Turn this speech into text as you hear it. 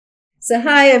So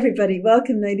hi everybody,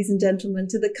 welcome ladies and gentlemen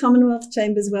to the Commonwealth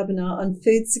Chamber's webinar on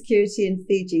food security in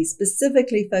Fiji,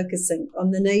 specifically focusing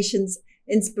on the nation's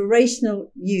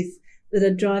inspirational youth that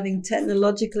are driving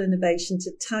technological innovation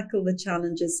to tackle the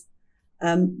challenges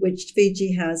which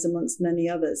Fiji has amongst many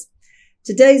others.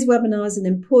 Today's webinar is an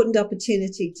important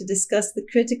opportunity to discuss the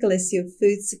critical issue of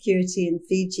food security in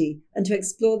Fiji and to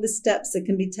explore the steps that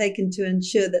can be taken to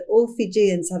ensure that all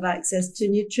Fijians have access to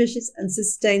nutritious and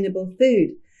sustainable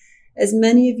food. As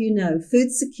many of you know,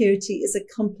 food security is a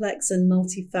complex and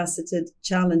multifaceted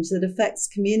challenge that affects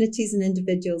communities and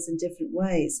individuals in different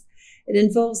ways. It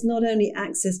involves not only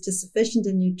access to sufficient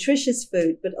and nutritious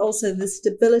food, but also the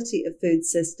stability of food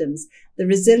systems, the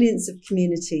resilience of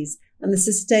communities, and the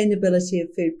sustainability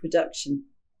of food production.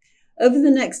 Over the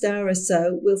next hour or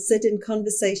so, we'll sit in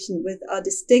conversation with our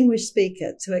distinguished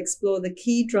speaker to explore the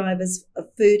key drivers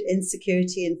of food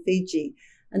insecurity in Fiji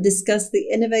and discuss the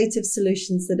innovative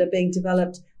solutions that are being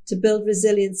developed to build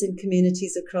resilience in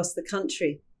communities across the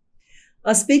country.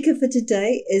 Our speaker for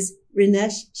today is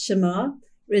Rinesh Sharma.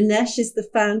 Rinesh is the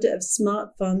founder of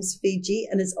Smart Farms Fiji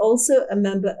and is also a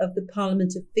member of the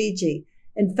Parliament of Fiji.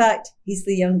 In fact, he's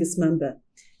the youngest member.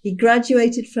 He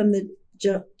graduated from the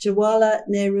Jawaharlal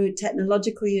Nehru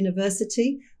Technological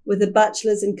University with a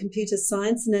bachelor's in computer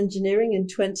science and engineering in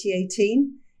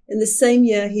 2018. In the same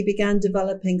year, he began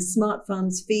developing Smart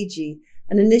Farms Fiji,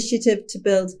 an initiative to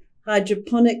build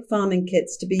hydroponic farming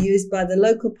kits to be used by the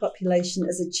local population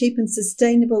as a cheap and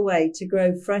sustainable way to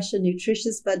grow fresh and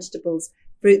nutritious vegetables,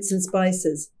 fruits and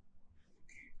spices.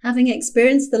 Having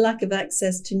experienced the lack of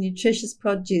access to nutritious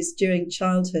produce during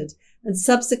childhood and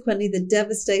subsequently the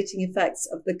devastating effects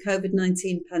of the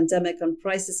COVID-19 pandemic on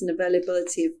prices and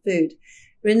availability of food,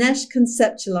 Rinesh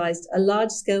conceptualized a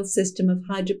large-scale system of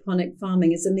hydroponic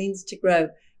farming as a means to grow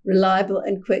reliable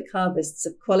and quick harvests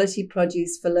of quality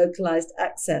produce for localized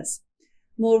access.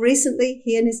 More recently,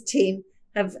 he and his team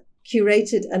have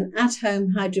curated an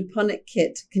at-home hydroponic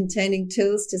kit containing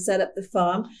tools to set up the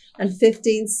farm and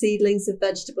 15 seedlings of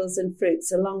vegetables and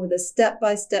fruits, along with a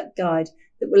step-by-step guide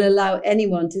that will allow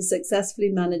anyone to successfully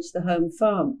manage the home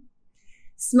farm.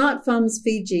 Smart Farms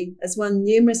Fiji has won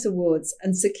numerous awards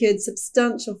and secured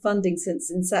substantial funding since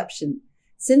inception.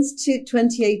 Since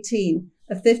 2018,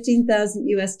 a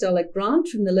 $15,000 grant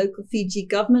from the local Fiji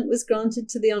government was granted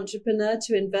to the entrepreneur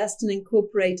to invest and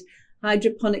incorporate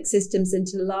hydroponic systems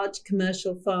into large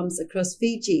commercial farms across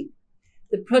Fiji.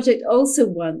 The project also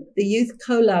won the Youth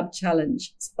Collab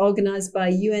Challenge, organized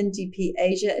by UNDP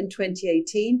Asia in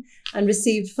 2018, and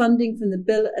received funding from the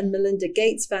Bill and Melinda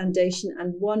Gates Foundation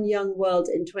and One Young World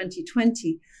in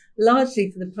 2020, largely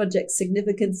for the project's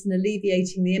significance in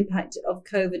alleviating the impact of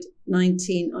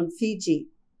COVID-19 on Fiji.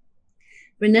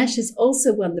 Rinesh has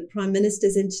also won the Prime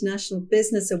Minister's International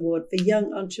Business Award for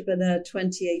Young Entrepreneur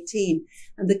 2018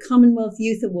 and the Commonwealth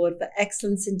Youth Award for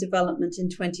Excellence in Development in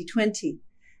 2020.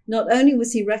 Not only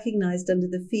was he recognized under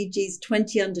the Fiji's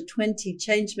 20 Under 20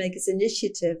 Changemakers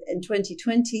Initiative in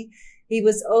 2020, he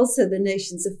was also the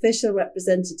nation's official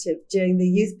representative during the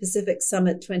Youth Pacific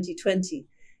Summit 2020.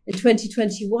 In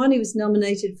 2021, he was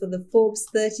nominated for the Forbes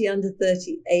 30 Under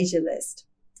 30 Asia list.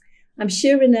 I'm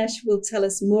sure Rinesh will tell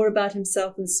us more about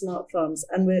himself and Smart Farms,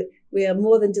 and we are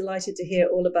more than delighted to hear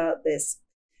all about this.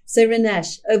 So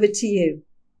Rinesh, over to you.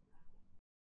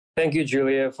 Thank you,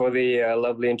 Julia, for the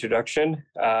lovely introduction.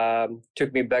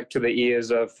 Took me back to the years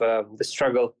of the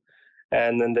struggle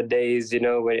and then the days,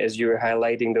 as you were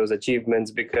highlighting those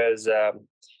achievements, because,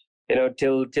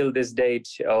 till this date,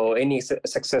 or any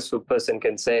successful person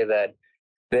can say that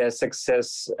their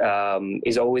success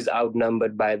is always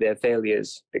outnumbered by their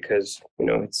failures, because,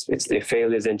 it's their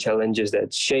failures and challenges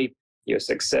that shape your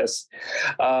success.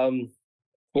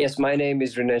 Yes, my name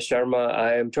is Rinesh Sharma.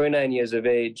 I am 29 years of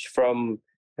age from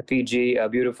Fiji, a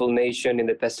beautiful nation in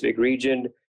the Pacific region.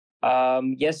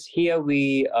 Yes, here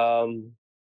we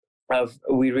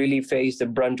really face the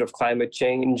brunt of climate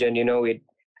change, and it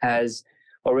has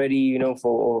already,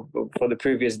 for the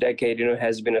previous decade,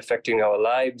 has been affecting our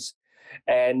lives.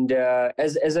 And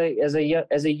as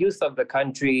a youth of the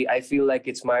country, I feel like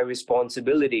it's my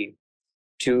responsibility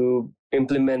to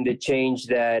implement the change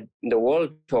that the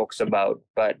world talks about,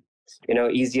 but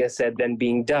easier said than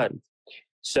being done.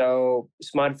 So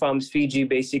Smart Farms Fiji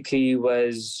basically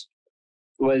was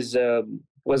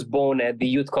born at the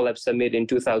Youth Collab Summit in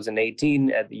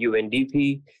 2018 at the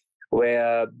UNDP,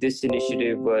 where this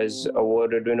initiative was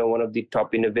awarded one of the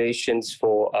top innovations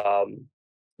for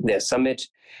their summit.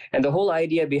 And the whole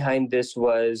idea behind this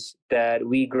was that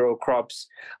we grow crops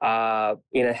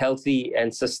in a healthy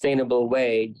and sustainable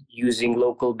way using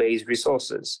local-based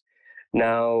resources.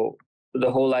 Now,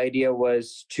 the whole idea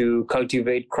was to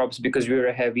cultivate crops because we were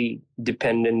a heavy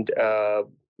dependent, a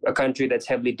country that's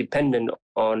heavily dependent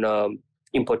on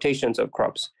importations of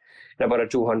crops, about a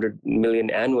 200 million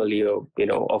annually,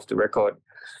 off the record.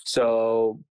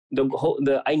 So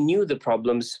I knew the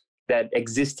problems that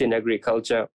exist in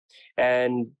agriculture.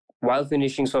 And while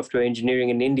finishing software engineering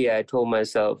in India, I told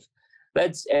myself,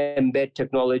 let's embed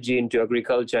technology into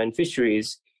agriculture and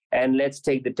fisheries, and let's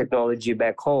take the technology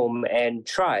back home and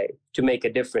try to make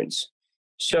a difference.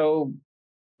 So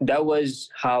that was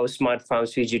how Smart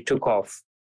Farms Fiji took off.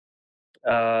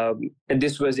 And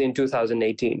this was in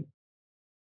 2018.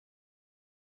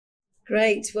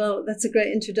 Great. Well, that's a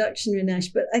great introduction,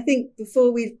 Rinesh. But I think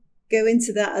before we go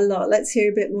into that a lot, let's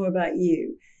hear a bit more about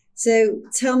you. So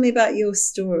tell me about your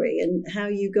story and how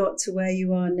you got to where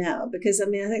you are now, because I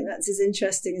think that's as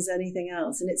interesting as anything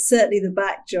else. And it's certainly the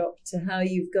backdrop to how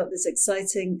you've got this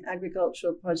exciting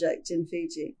agricultural project in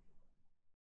Fiji.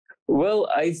 Well,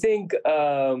 I think,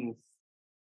 if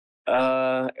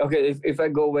I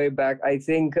go way back, I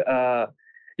think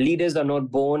leaders are not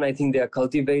born. I think they are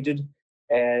cultivated.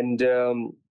 And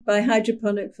by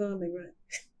hydroponic farming, right?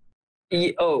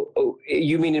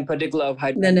 You mean in particular of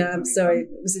hydroponic? No, I'm sorry.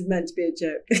 Was it meant to be a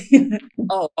joke?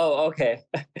 Okay.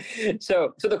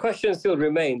 So the question still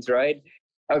remains, right?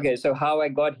 Okay, so how I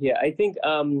got here. I think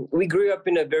we grew up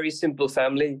in a very simple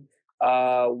family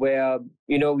where,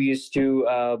 we used to,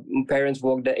 parents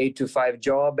worked an 8 to 5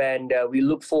 job, and we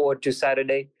look forward to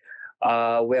Saturday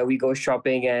where we go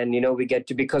shopping, and, we get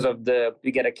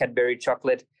a Cadbury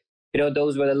chocolate.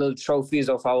 Those were the little trophies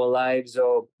of our lives.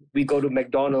 Or we go to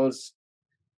McDonald's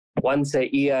once a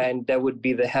year, and that would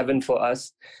be the heaven for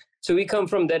us. So we come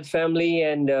from that family.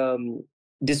 And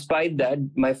despite that,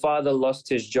 my father lost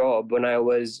his job when I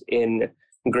was in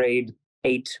grade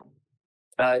 8,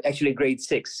 actually grade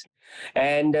 6.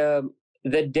 And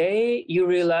the day you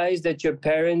realize that your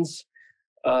parents'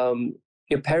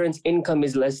 income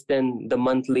is less than the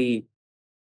monthly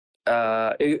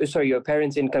your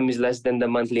parents' income is less than the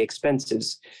monthly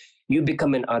expenses, you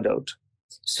become an adult.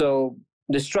 So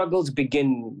the struggles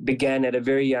began at a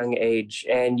very young age,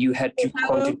 and you had to How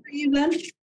old were you then?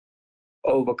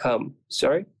 Overcome.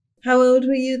 Sorry? How old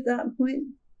were you at that point?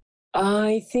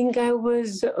 I think I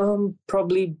was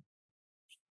probably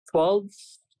 12,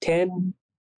 10,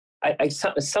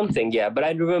 something, yeah. But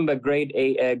I remember grade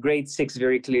 6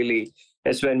 very clearly.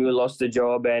 That's when we lost the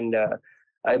job, and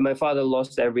my father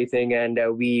lost everything, and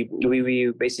we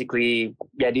basically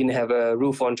didn't have a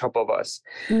roof on top of us.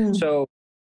 So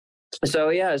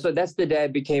that's the day I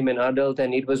became an adult,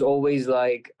 and it was always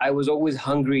like I was always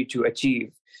hungry to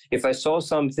achieve. If I saw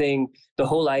something, the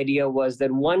whole idea was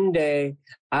that one day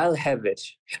I'll have it.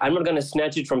 I'm not going to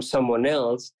snatch it from someone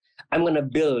else. I'm going to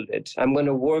build it. I'm going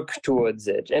to work towards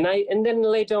it. And then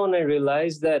later on, I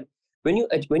realized that when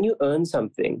you earn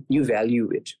something, you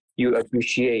value it, you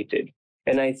appreciate it.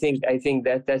 And I think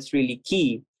that's really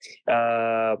key,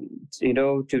 for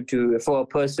a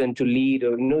person to lead,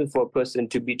 or for a person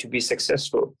to be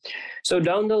successful. So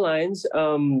down the lines,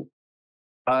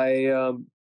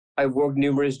 I worked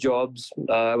numerous jobs.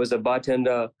 I was a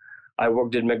bartender. I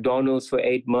worked at McDonald's for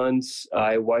 8 months.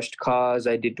 I washed cars.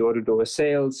 I did door-to-door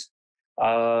sales,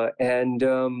 and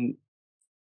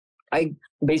I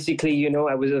basically,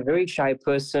 I was a very shy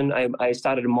person. I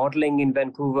started modeling in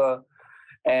Vancouver.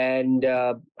 And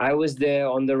I was there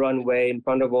on the runway in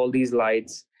front of all these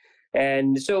lights.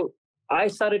 And so I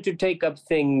started to take up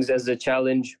things as a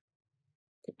challenge.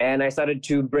 And I started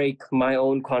to break my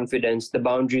own confidence, the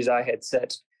boundaries I had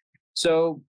set.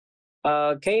 So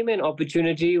came an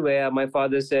opportunity where my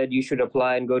father said, you should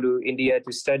apply and go to India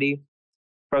to study.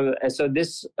 And so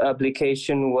this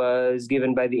application was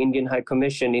given by the Indian High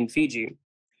Commission in Fiji.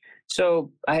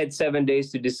 So I had 7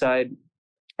 days to decide.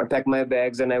 I packed my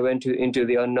bags and I went into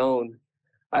the unknown.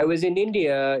 I was in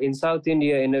India, in South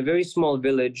India, in a very small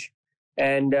village.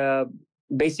 And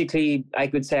basically, I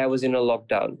could say I was in a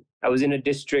lockdown. I was in a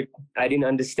district. I didn't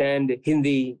understand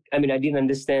Hindi. I didn't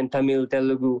understand Tamil,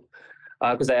 Telugu,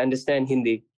 because I understand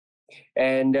Hindi.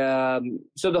 And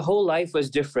so the whole life was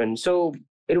different. So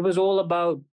it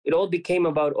all became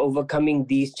about overcoming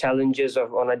these challenges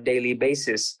on a daily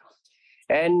basis.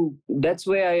 And that's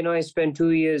where I spent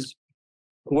 2 years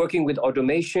working with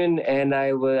automation, and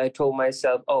I told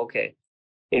myself, okay,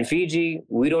 in Fiji,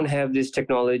 we don't have this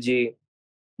technology.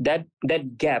 That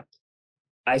gap,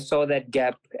 I saw that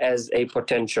gap as a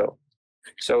potential.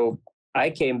 So I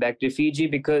came back to Fiji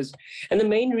and the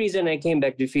main reason I came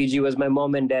back to Fiji was my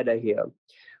mom and dad are here.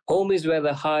 Home is where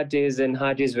the heart is, and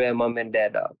heart is where mom and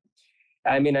dad are.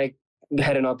 I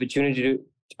had an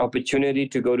opportunity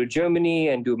to go to Germany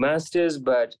and do masters,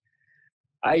 but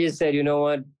I just said, you know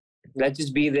what? Let's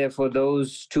just be there for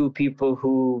those two people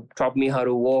who taught me how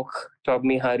to walk, taught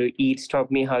me how to eat,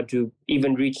 taught me how to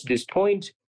even reach this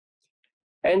point.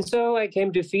 And so I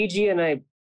came to Fiji, and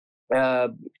uh,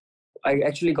 I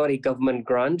actually got a government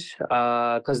grant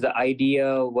because the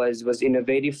idea was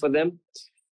innovative for them.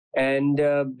 And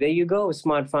there you go.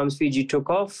 Smart Farms Fiji took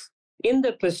off. In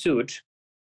the pursuit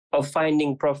of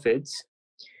finding profits,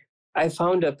 I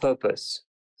found a purpose.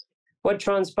 What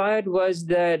transpired was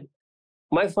that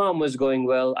my farm was going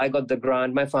well. I got the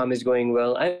grant. My farm is going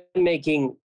well. I'm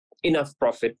making enough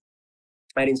profit.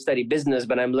 I didn't study business,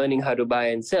 but I'm learning how to buy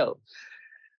and sell.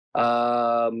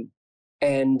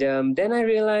 And then I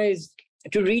realized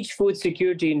to reach food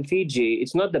security in Fiji,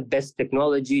 it's not the best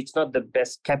technology, it's not the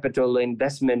best capital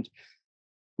investment.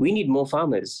 We need more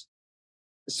farmers.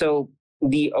 So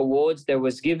the awards that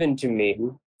was given to me,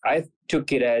 I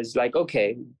took it as like,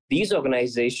 okay, these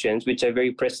organizations, which are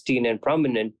very pristine and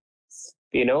prominent,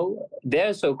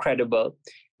 they're so credible.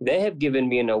 They have given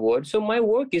me an award, so my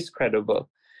work is credible.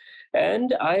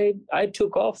 And I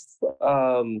took off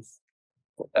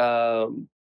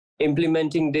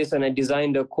implementing this, and I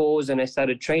designed a course, and I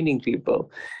started training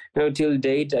people. Till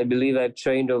date, I believe I've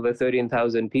trained over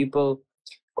 13,000 people,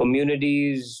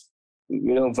 communities,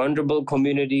 vulnerable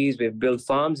communities. We've built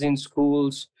farms in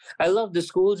schools. I love the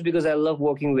schools because I love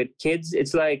working with kids.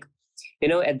 It's like,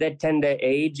 at that tender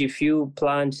age, if you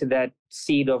plant that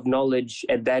seed of knowledge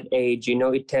at that age,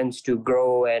 it tends to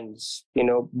grow and,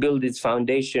 build its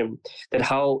foundation, that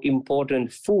how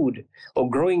important food or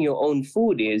growing your own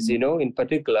food is, in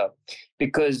particular,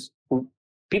 because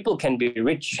people can be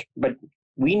rich, but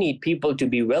we need people to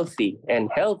be wealthy, and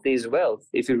health is wealth,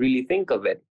 if you really think of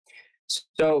it.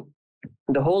 So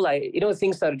the whole,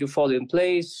 things started to fall in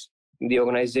place. The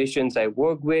organizations I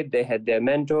work with, they had their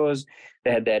mentors,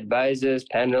 they had their advisors,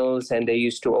 panels, and they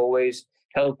used to always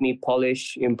help me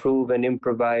polish, improve, and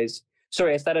improvise.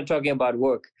 Sorry, I started talking about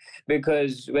work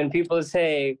because when people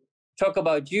say, talk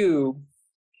about you,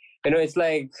 it's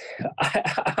like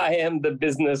I am the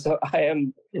business, I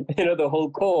am, the whole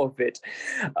core of it.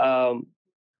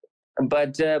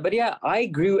 But yeah, I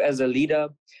grew as a leader.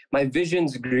 My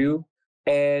visions grew.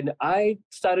 And I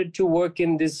started to work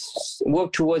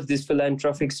towards this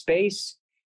philanthropic space.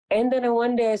 And then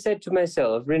one day I said to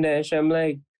myself, Rinesh, I'm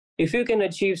like, if you can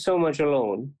achieve so much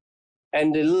alone,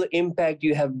 and the little impact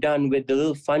you have done with the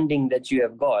little funding that you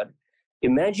have got,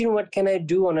 imagine what can I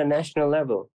do on a national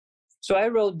level. So I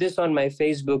wrote this on my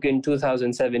Facebook in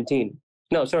 2017.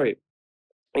 No, sorry,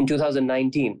 in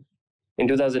 2019. In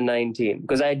 2019,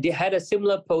 because I had a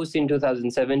similar post in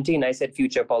 2017. I said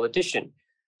future politician.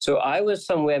 So I was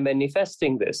somewhere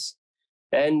manifesting this.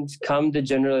 And come the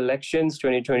general elections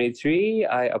 2023,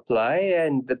 I apply,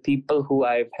 and the people who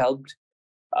I've helped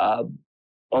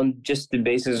on just the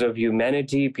basis of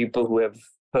humanity, people who have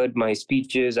heard my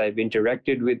speeches, I've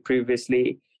interacted with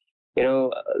previously,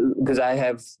 because I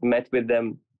have met with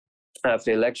them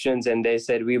after elections, and they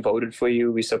said, we voted for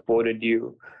you, we supported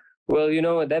you.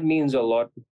 Well, that means a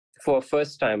lot for a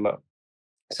first timer.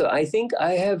 So I think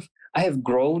I have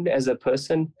grown as a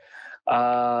person.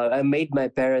 I made my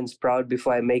parents proud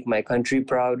before I make my country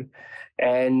proud.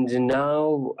 And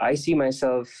now I see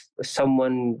myself as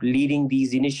someone leading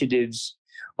these initiatives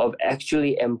of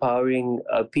actually empowering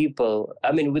people.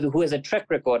 I mean, who has a track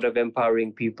record of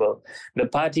empowering people. The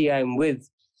party I'm with,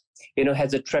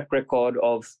 has a track record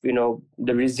of,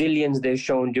 the resilience they've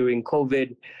shown during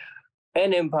COVID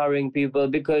and empowering people,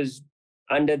 because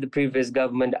under the previous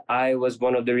government, I was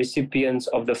one of the recipients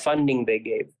of the funding they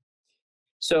gave.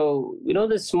 So,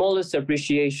 the smallest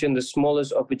appreciation, the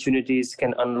smallest opportunities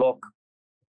can unlock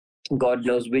God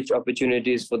knows which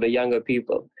opportunities for the younger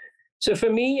people. So for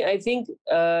me, I think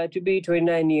to be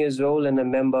 29 years old and a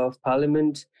member of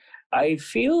parliament, I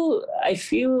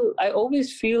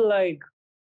always feel like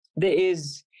there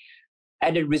is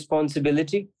added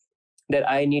responsibility that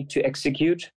I need to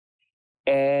execute.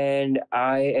 And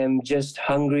I am just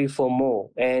hungry for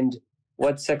more. And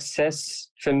what success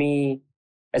for me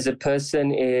as a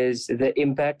person is the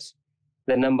impact,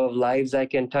 the number of lives I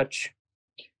can touch.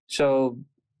 So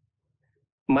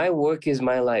my work is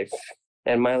my life,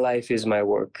 and my life is my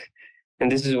work.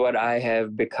 And this is what I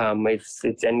have become. It's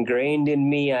ingrained in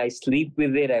me. I sleep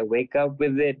with it. I wake up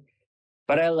with it.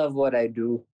 But I love what I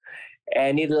do,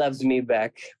 and it loves me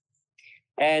back.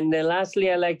 And then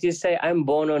lastly, I like to say I'm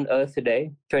born on Earth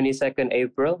today, 22nd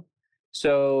April.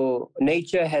 So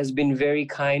nature has been very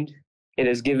kind. It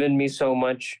has given me so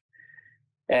much.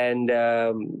 And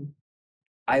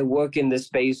I work in the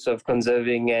space of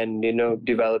conserving and,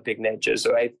 developing nature.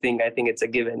 So I think it's a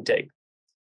give and take.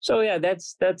 So yeah,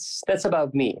 that's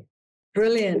about me.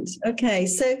 Brilliant. Okay,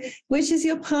 so which is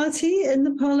your party in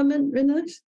the parliament,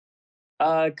 Rinesh?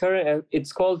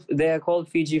 They are called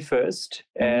Fiji First,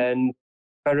 and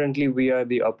currently we are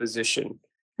the opposition.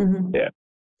 Yeah.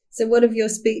 So what have your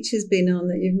speeches been on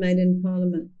that you've made in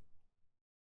parliament?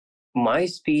 My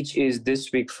speech is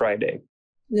this week, Friday.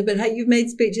 No, but you've made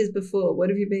speeches before. What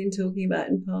have you been talking about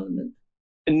in parliament?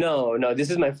 No, this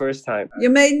is my first time.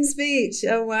 Your maiden speech?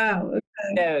 Oh, wow. Okay.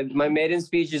 Yeah, my maiden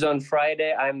speech is on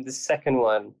Friday. I'm the second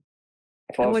one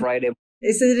for Friday.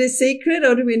 Is it a secret,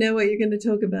 or do we know what you're going to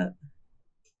talk about?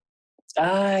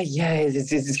 Yeah,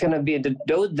 it's going to be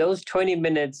those 20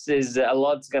 minutes is a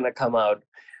lot's going to come out.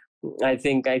 I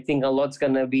think a lot's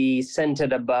going to be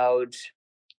centered about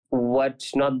what,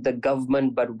 not the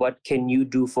government, but what can you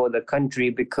do for the country,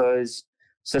 because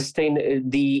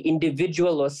the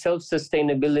individual or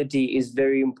self-sustainability is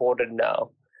very important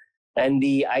now. And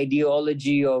the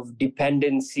ideology of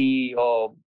dependency,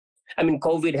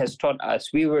 COVID has taught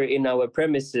us. We were in our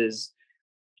premises.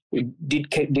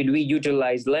 Did we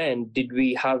utilize land? Did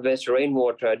we harvest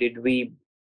rainwater? Did we,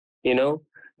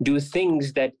 do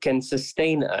things that can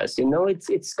sustain us?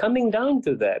 It's coming down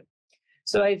to that.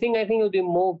 So I think it'll be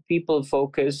more people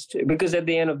focused, because at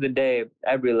the end of the day,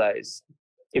 I realize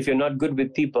if you're not good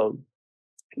with people,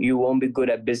 you won't be good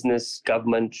at business,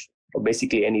 government, or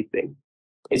basically anything.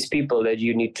 It's people that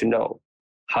you need to know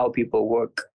how people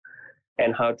work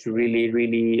and how to really,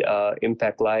 really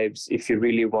impact lives if you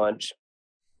really want.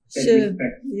 Sure.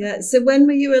 Yeah. So when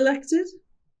were you elected?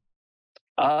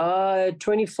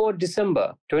 24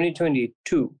 December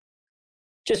 2022.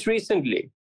 Just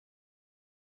recently.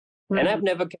 Right. And I've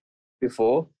never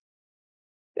before.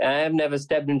 I've never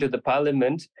stepped into the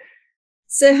parliament.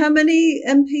 So how many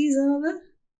MPs are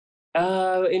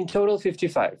there? In total,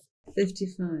 55.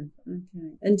 55,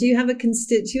 okay. And do you have a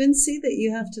constituency that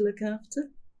you have to look after?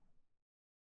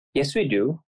 Yes, we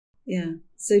do. Yeah.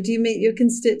 So do you meet your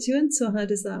constituents, or how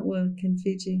does that work in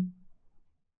Fiji?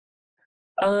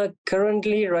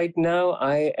 Currently, right now,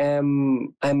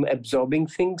 I'm absorbing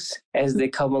things as they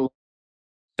come along.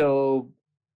 So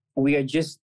we are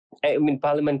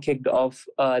Parliament kicked off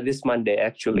this Monday,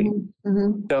 actually.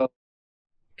 Mm-hmm. So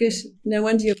good. No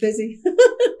wonder you're busy.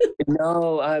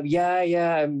 No,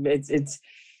 it's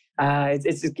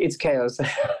chaos.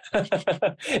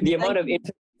 The amount of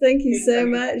Thank you so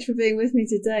much for being with me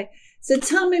today. So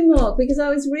tell me more, because I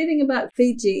was reading about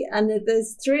Fiji, and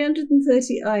there's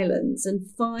 330 islands and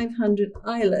 500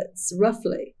 islets,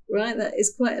 roughly, right? That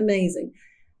is quite amazing.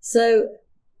 So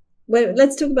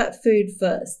let's talk about food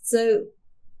first. So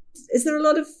is there a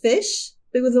lot of fish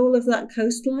with all of that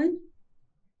coastline?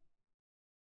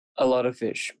 A lot of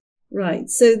fish. Right.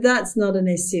 So that's not an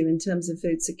issue in terms of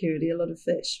food security, a lot of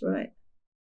fish, right?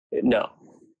 No.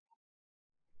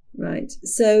 Right.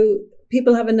 So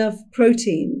people have enough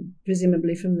protein,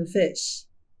 presumably, from the fish.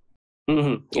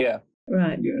 Mm-hmm. Yeah.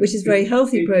 Right. Yeah. Which is very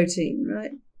healthy protein,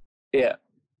 right? Yeah.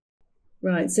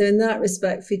 Right. So in that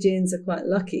respect, Fijians are quite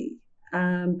lucky.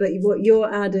 But what you're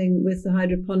adding with the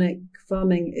hydroponic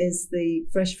farming is the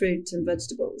fresh fruit and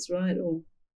vegetables, right?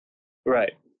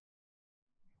 Right.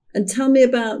 And tell me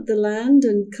about the land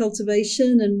and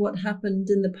cultivation and what happened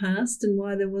in the past and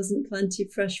why there wasn't plenty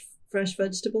of fresh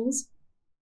vegetables.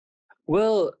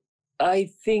 Well, I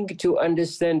think to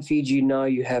understand Fiji now,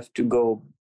 you have to go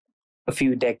a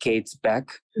few decades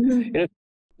back. Mm-hmm.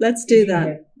 Let's do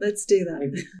that. Let's do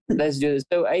this.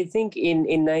 So I think in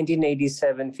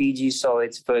 1987, Fiji saw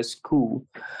its first coup.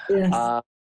 Yes.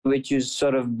 Which is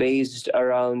sort of based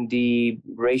around the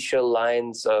racial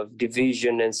lines of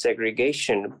division and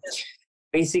segregation.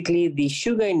 Basically, the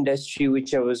sugar industry,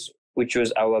 which was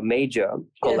our major,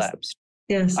 collapsed.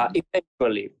 Yes.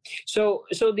 Eventually. So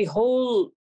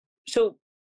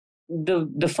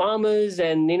the farmers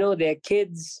and their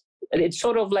kids, it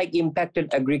sort of like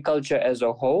impacted agriculture as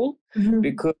a whole,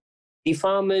 because the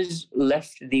farmers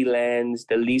left the lands,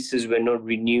 the leases were not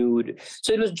renewed.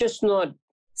 So it was just not.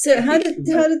 So how did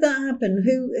that happen?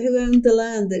 Who owned the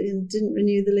land that didn't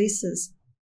renew the leases?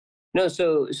 No,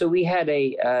 so we had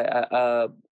a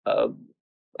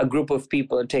group of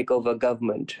people take over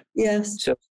government. Yes.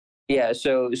 So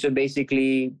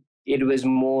basically it was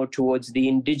more towards the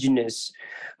indigenous,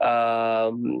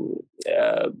 in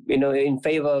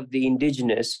favor of the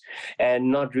indigenous,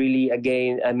 and not really and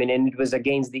it was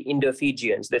against the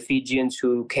Indo-Fijians, the Fijians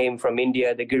who came from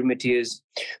India, the Girmitias,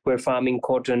 were farming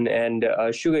cotton and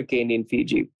sugarcane in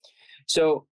Fiji.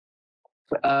 So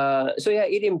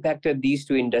it impacted these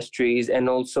two industries, and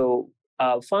also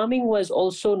farming was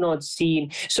also not seen.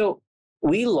 So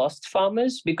we lost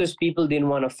farmers because people didn't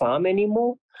want to farm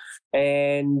anymore.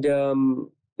 And,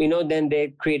 then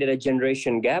they created a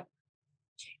generation gap.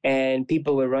 and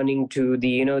people were running to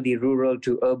the the rural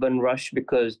to urban rush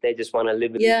because they just want to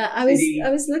live in Yeah, the city. I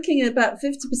was looking at about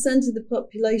 50% of the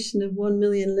population of 1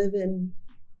 million live in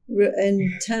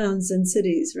towns and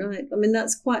cities, right? I mean,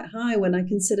 that's quite high when I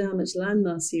consider how much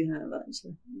landmass you have,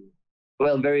 actually.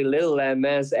 Well, very little land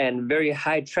mass and very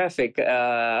high traffic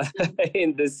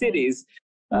in the cities.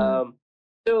 Um,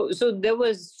 so there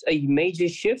was a major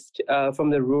shift from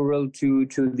the rural to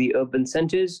the urban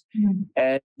centers,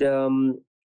 and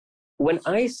when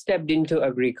I stepped into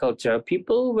agriculture,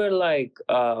 people were like,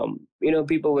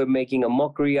 people were making a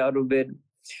mockery out of it.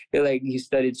 They're like, he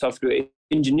studied software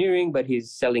engineering, but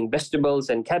he's selling vegetables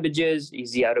and cabbages.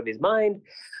 Is he out of his mind?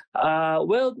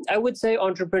 Well, I would say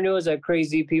entrepreneurs are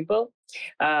crazy people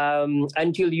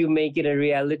until you make it a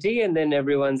reality, and then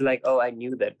everyone's like, "Oh, I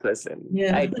knew that person.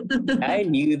 Yeah. I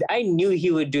knew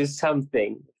he would do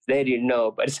something. They didn't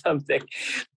know, but something."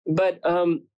 But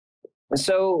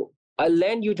so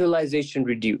land utilization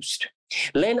reduced.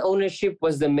 Land ownership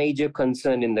was the major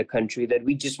concern in the country, that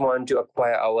we just wanted to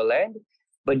acquire our land,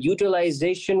 but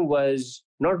utilization was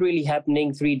not really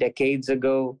happening 3 decades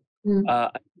ago.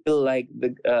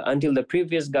 Until the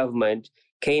previous government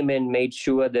came and made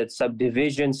sure that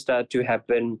subdivisions start to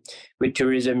happen. With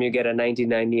tourism, you get a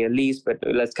 99-year lease. But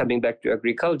let's coming back to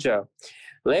agriculture.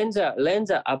 Lands are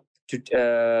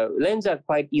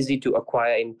quite easy to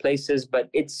acquire in places, but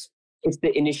it's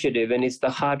the initiative and it's the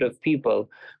heart of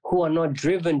people who are not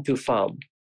driven to farm.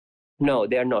 No,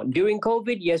 they are not. During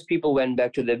COVID, yes, people went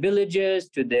back to their villages,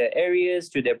 to their areas,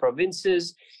 to their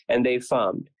provinces, and they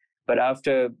farmed. But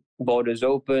after borders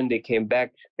opened, they came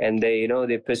back and they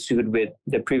pursued with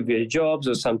the previous jobs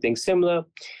or something similar.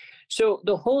 So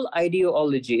the whole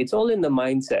ideology, it's all in the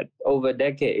mindset over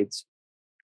decades.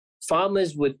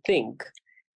 Farmers would think,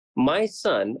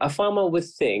 a farmer would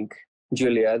think,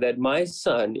 Julia, that my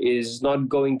son is not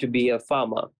going to be a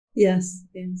farmer. Yes.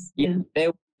 Yeah. They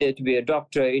wanted to be a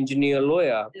doctor, engineer,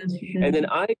 lawyer. Yeah. And then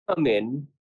I come in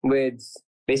with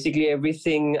basically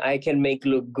everything I can make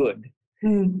look good.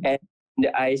 And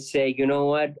I say, you know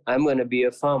what, I'm going to be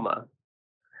a farmer.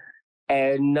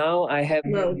 And now I have...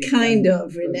 Well, kind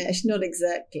of, Rinesh, not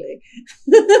exactly.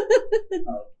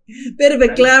 Bit of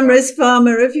a glamorous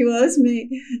farmer, if you ask me.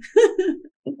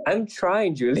 I'm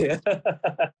trying, Julia.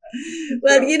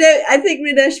 Well, I think,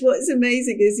 Rinesh, what's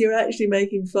amazing is you're actually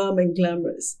making farming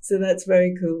glamorous. So that's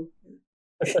very cool.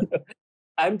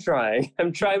 I'm trying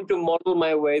to model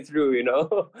my way through,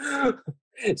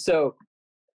 So,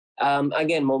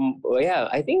 again,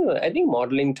 I think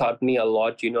modeling taught me a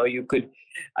lot.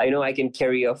 I can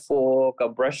carry a fork, a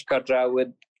brush cutter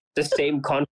with the same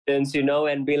confidence,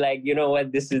 and be like, you know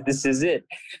what, this is it.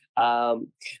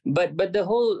 But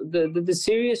the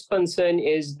serious concern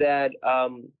is that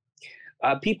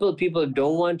people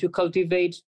don't want to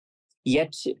cultivate.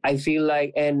 Yet I feel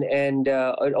like, and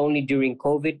only during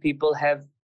COVID people have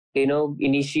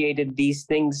initiated these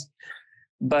things.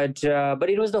 But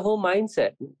it was the whole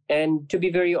mindset. And to be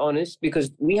very honest,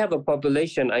 because we have a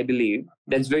population, I believe,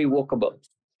 that's very workable.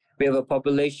 We have a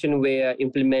population where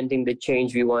implementing the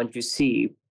change we want to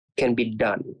see can be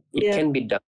done. It can be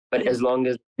done, but as long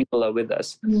as people are with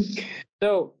us.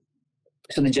 So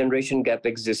the generation gap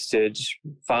existed.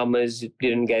 Farmers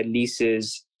didn't get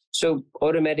leases. So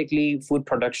automatically food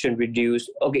production reduced.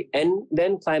 Okay, and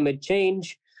then climate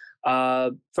change,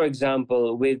 for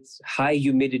example, with high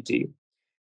humidity,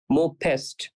 more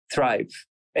pests thrive.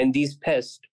 And these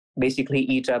pests basically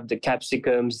eat up the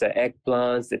capsicums, the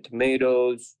eggplants, the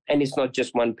tomatoes. And it's not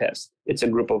just one pest, it's a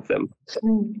group of them.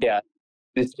 Yeah,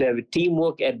 it's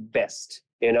teamwork at best,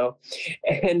 And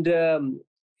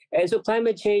so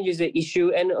climate change is an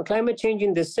issue. And climate change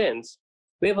in this sense,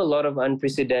 we have a lot of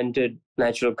unprecedented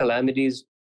natural calamities.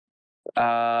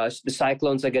 The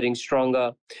cyclones are getting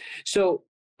stronger. So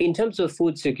in terms of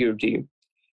food security,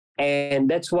 and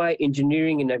that's why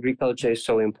engineering in agriculture is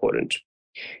so important.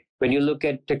 When you look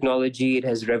at technology, it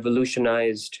has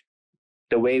revolutionized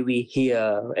the way we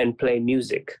hear and play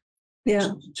music.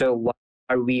 Yeah. So why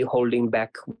are we holding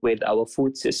back with our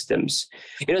food systems?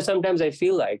 Sometimes I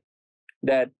feel like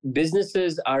that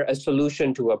businesses are a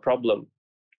solution to a problem.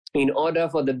 In order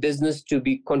for the business to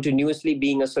be continuously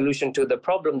being a solution to the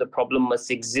problem must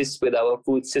exist with our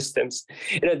food systems.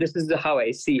 This is how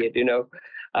I see it,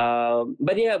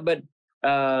 But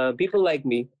people like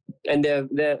me, and there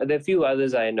are a few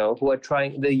others I know who are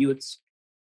trying, the youths,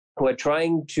 who are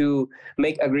trying to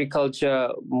make agriculture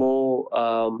more,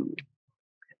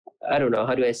 I don't know,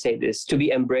 how do I say this, to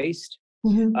be embraced,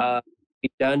 to be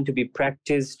done, to be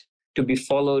practiced, to be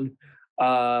followed.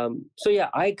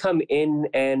 I come in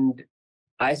and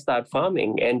I start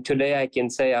farming. And today I can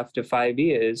say after 5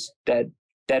 years that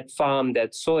that farm,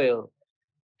 that soil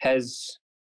has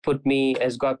got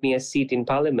me a seat in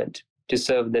parliament to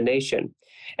serve the nation.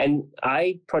 And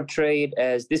I portray it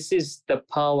as, this is the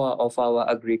power of our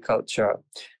agriculture.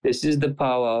 This is the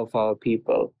power of our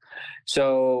people.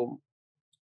 So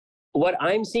what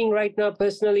I'm seeing right now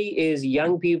personally is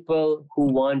young people who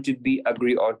want to be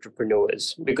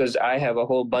agri-entrepreneurs, because I have a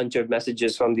whole bunch of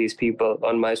messages from these people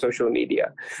on my social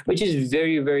media, which is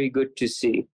very, very good to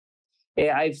see.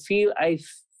 I think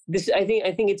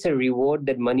it's a reward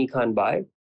that money can't buy.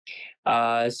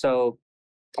 So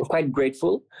I'm quite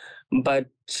grateful, but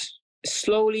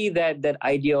slowly that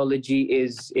ideology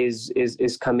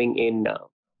is coming in now.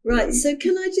 Right. So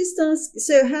can I just ask,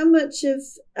 so how much of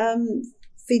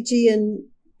Fiji and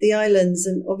the islands,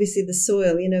 and obviously the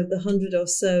soil, the 100 or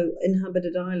so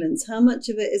inhabited islands, how much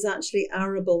of it is actually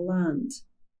arable land?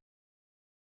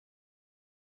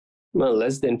 Well,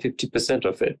 less than 50%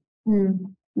 of it.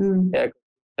 Yeah,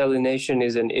 desalination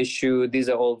is an issue. These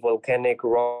are all volcanic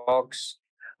rocks,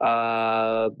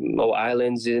 or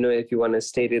islands, if you want to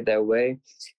state it that way.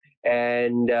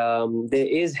 And there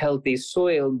is healthy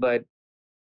soil, but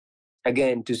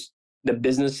again, to the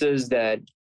businesses that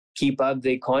keep up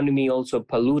the economy also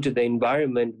pollute the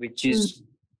environment, which is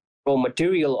raw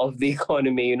material of the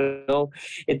economy.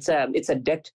 It's a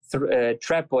debt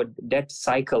trap or debt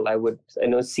cycle. I would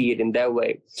see it in that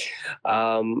way.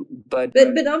 But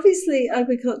obviously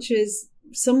agriculture is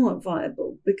somewhat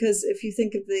viable, because if you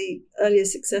think of the earlier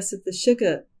success of the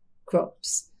sugar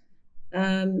crops,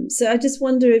 so I just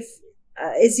wonder if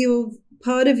is your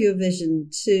part of your vision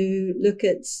to look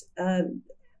at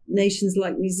nations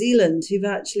like New Zealand, who've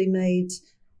actually made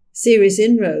serious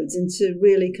inroads into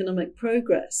real economic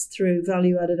progress through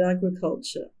value-added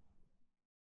agriculture?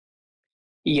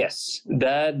 Yes,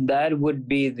 that would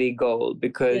be the goal,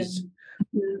 because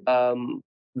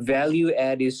value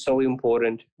add is so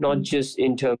important, not just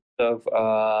in terms of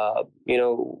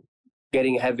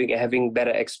having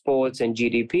better exports and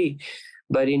GDP,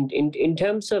 but in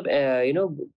terms of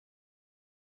the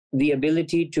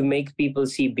ability to make people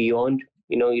see beyond.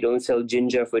 You don't sell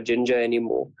ginger for ginger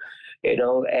anymore.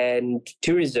 And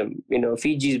tourism.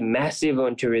 Fiji is massive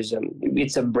on tourism.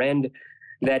 It's a brand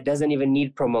that doesn't even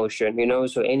need promotion.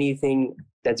 So anything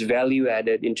that's value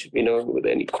added into with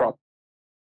any crop,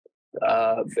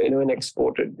 and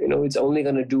exported, it's only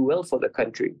going to do well for the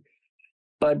country.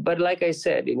 But like I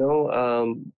said,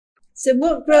 so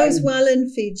what grows well in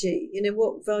Fiji?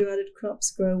 What value-added crops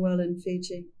grow well in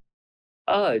Fiji?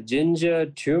 Ginger,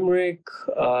 turmeric.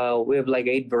 We have like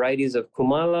 8 varieties of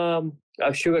kumala.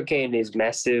 Sugarcane is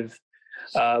massive.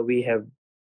 We have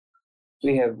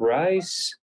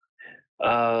rice.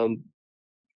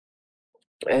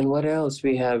 And what else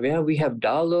we have? Yeah, we have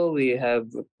dalo. We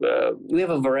have a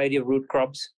variety of root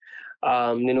crops.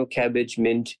 Cabbage,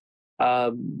 mint.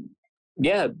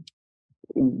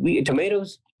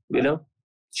 Tomatoes.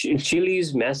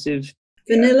 Chilies, massive.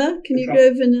 Vanilla? Can you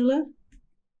grow vanilla?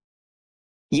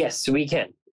 Yes, we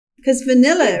can. Because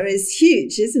vanilla is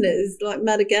huge, isn't it? It's like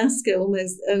Madagascar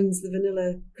almost owns the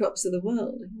vanilla crops of the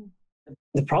world.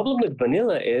 The problem with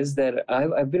vanilla is that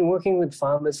I've been working with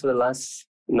farmers for the last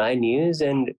 9 years,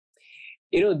 and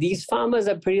these farmers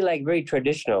are pretty very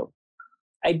traditional.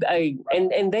 And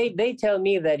they tell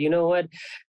me that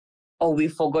we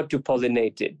forgot to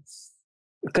pollinate it,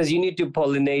 because you need to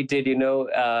pollinate it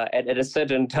at a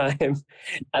certain time,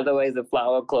 otherwise the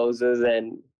flower closes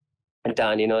and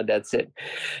done. That's it.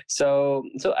 So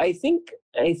I think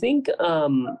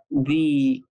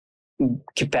the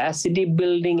capacity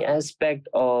building aspect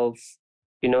of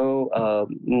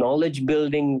knowledge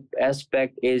building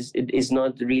aspect is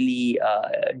not really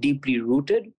deeply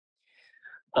rooted.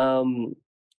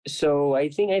 So I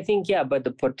think but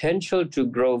the potential to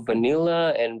grow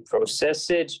vanilla and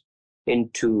process it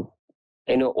into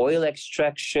oil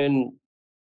extraction,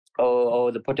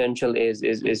 or the potential is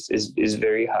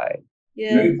very high.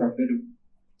 Yeah. Very profitable.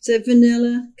 So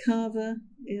vanilla, kava,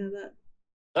 that.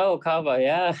 Oh, kava,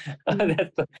 yeah.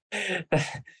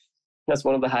 That's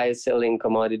one of the highest selling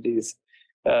commodities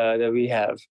that we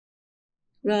have.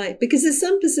 Right, because there's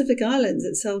some Pacific islands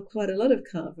that sell quite a lot of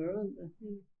kava, aren't there?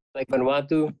 Like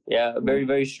Vanuatu, very,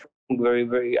 very strong, very,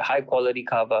 very high quality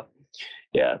kava.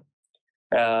 Yeah.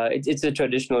 It's a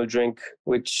traditional drink,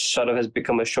 which sort of has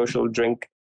become a social drink,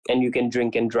 and you can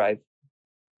drink and drive.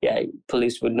 Yeah,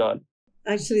 police would not.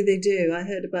 Actually, they do. I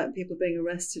heard about people being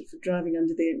arrested for driving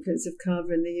under the influence of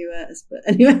kava in the US. But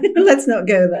anyway, let's not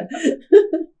go there.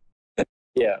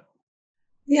 Yeah.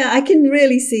 Yeah, I can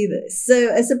really see this.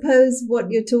 So I suppose what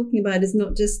you're talking about is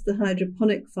not just the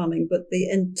hydroponic farming, but the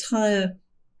entire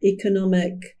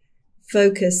economic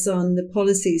focus on the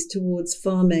policies towards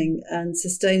farming and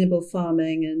sustainable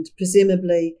farming, and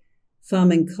presumably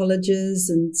farming colleges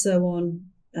and so on,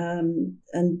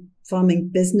 and farming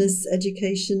business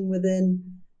education within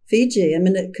Fiji. I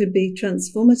mean, it could be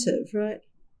transformative, right?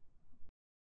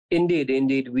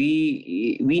 Indeed.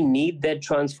 We need that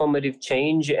transformative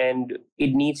change, and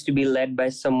it needs to be led by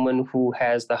someone who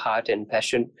has the heart and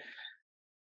passion.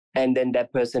 And then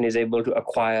that person is able to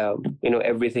acquire,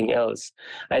 everything else.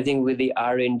 I think with the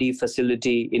R&D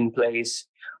facility in place,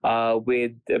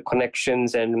 with the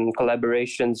connections and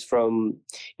collaborations from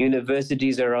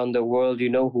universities around the world,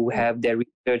 who have their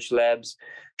research labs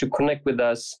to connect with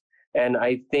us. And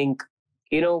I think,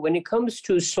 when it comes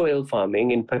to soil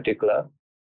farming in particular,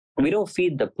 we don't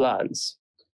feed the plants,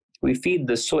 we feed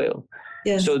the soil.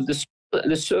 Yes. So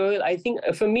the soil, I think,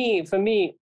 for me,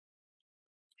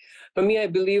 I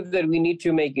believe that we need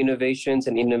to make innovations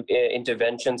and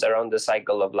interventions around the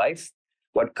cycle of life.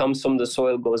 What comes from the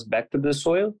soil goes back to the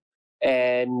soil,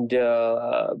 and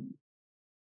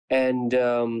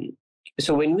so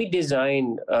when we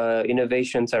design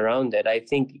innovations around that, I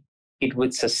think it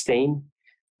would sustain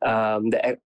our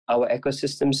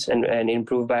ecosystems and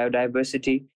improve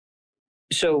biodiversity.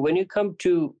 So when you come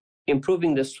to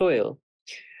improving the soil,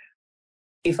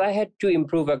 if I had to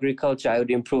improve agriculture, I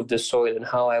would improve the soil. And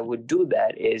how I would do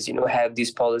that is, have these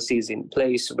policies in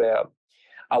place where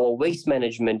our waste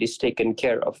management is taken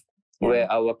care of, where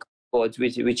our compost,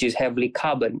 which is heavily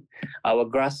carbon, our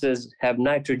grasses have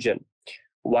nitrogen.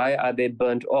 Why are they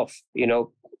burnt off?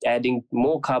 Adding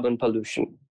more carbon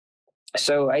pollution.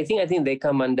 So I think they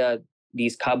come under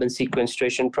these carbon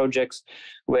sequestration projects,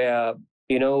 where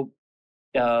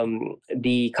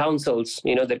the councils,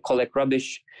 that collect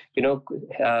rubbish,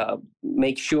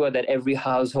 make sure that every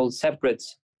household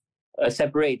separates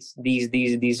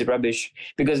these rubbish,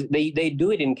 because they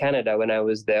do it in Canada when I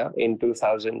was there in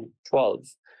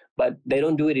 2012, but they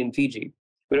don't do it in Fiji.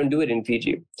 We don't do it in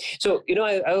Fiji. So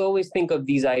I always think of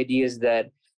these ideas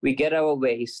that we get our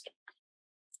waste,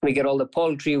 we get all the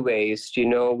poultry waste.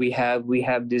 We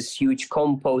have this huge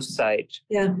compost site.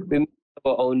 Yeah. We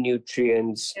our own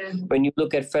nutrients. Yeah. When you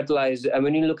look at fertilizer, and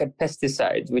when you look at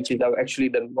pesticides, which is actually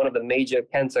one of the major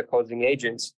cancer-causing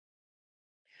agents,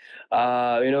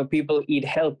 people eat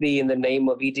healthy in the name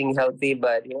of eating healthy,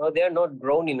 but they're not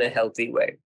grown in a healthy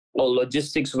way. All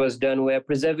logistics was done where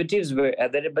preservatives were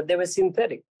added, but they were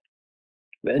synthetic.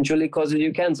 Eventually causes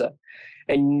you cancer,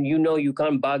 and you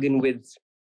can't bargain with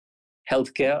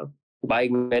healthcare,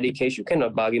 buying medication. You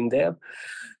cannot bargain there.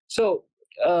 So.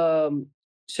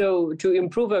 So to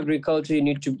improve agriculture, you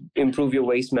need to improve your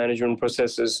waste management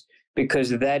processes, because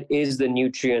that is the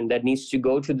nutrient that needs to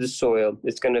go to the soil.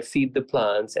 It's going to feed the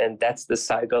plants, and that's the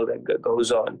cycle that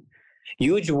goes on.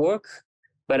 Huge work,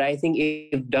 but I think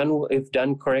if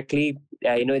done correctly,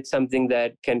 it's something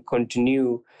that can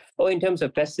continue. Or in terms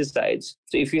of pesticides,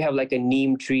 so if you have like a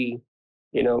neem tree,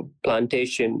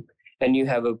 plantation, and you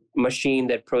have a machine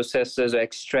that processes or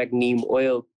extract neem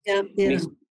oil,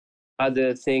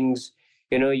 other things.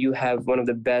 You have one of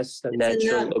the best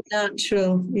natural,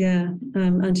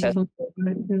 antifungal.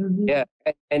 Yeah,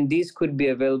 and these could be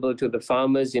available to the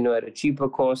farmers, at a cheaper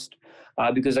cost,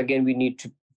 because again, we need to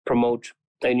promote.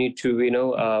 I need to,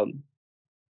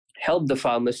 help the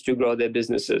farmers to grow their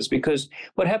businesses, because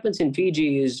what happens in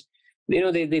Fiji is,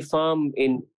 they farm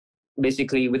in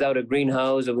basically without a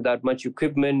greenhouse or without much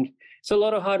equipment. It's a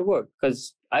lot of hard work,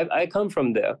 because I come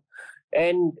from there.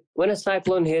 And when a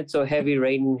cyclone hits or heavy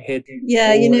rain hits...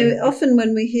 Yeah, often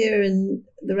when we hear in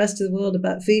the rest of the world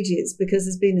about Fiji, it's because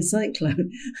there's been a cyclone.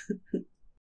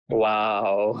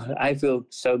 Wow, I feel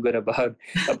so good about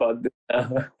this.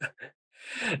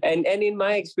 And in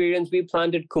my experience, we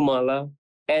planted kumala,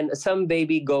 and some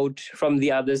baby goat from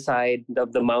the other side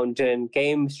of the mountain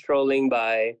came strolling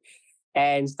by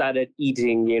and started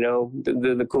eating,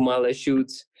 the kumala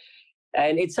shoots.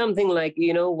 And it's something like,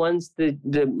 once the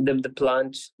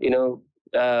plant,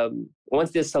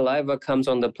 once the saliva comes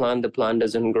on the plant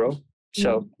doesn't grow.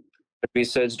 So I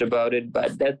researched about it,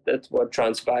 but that's what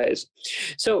transpires.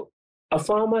 So a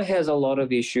farmer has a lot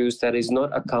of issues that is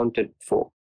not accounted for.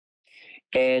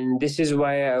 And this is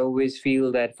why I always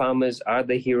feel that farmers are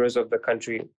the heroes of the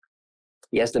country.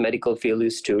 Yes, the medical field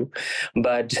is too,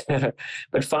 but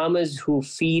but farmers who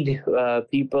feed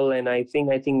people, and I think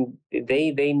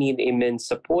they need immense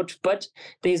support. But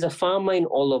there's a farmer in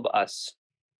all of us.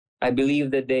 I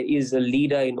believe that there is a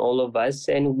leader in all of us,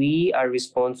 and we are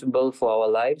responsible for our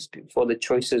lives, for the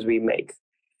choices we make.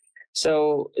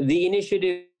 So the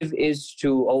initiative is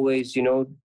to always,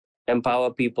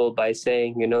 empower people by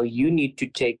saying, you need to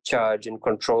take charge and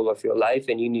control of your life,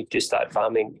 and you need to start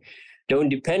farming. don't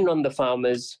depend on the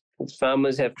farmers.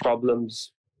 Farmers have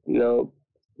problems,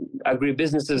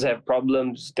 agribusinesses have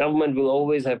problems. Government will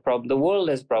always have problems. The world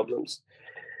has problems.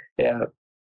 Yeah.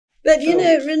 But,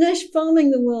 Rinesh,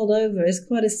 farming the world over is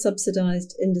quite a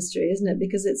subsidized industry, isn't it?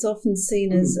 Because it's often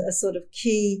seen as a sort of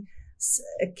key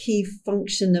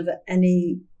function of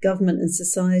any government and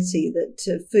society,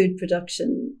 that food production,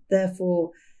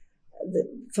 therefore,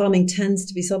 farming tends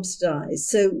to be subsidized.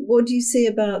 So what do you see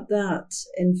about that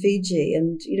in Fiji?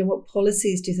 And, what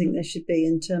policies do you think there should be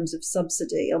in terms of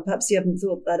subsidy? Or perhaps you haven't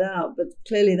thought that out, but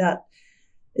clearly that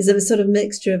is a sort of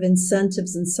mixture of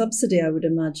incentives and subsidy, I would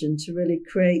imagine, to really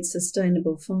create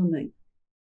sustainable farming.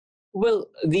 Well,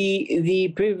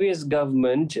 the previous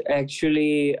government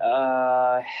actually,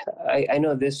 I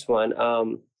know this one,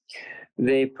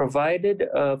 they provided,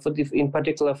 in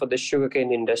particular for the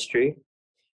sugarcane industry,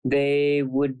 they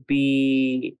would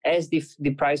be, as the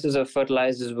prices of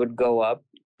fertilizers would go up,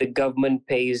 the government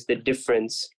pays the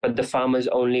difference, but the farmers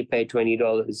only pay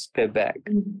 $20 per bag.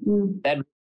 Mm-hmm. That's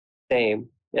the same,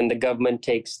 and the government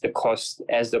takes the cost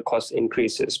as the cost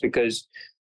increases, because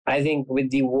I think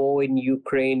with the war in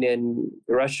Ukraine and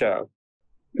Russia,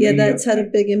 that's had a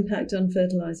big impact on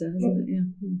fertilizer, hasn't it? Yeah.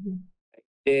 Mm-hmm.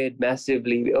 It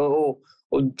massively. Oh,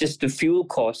 just the fuel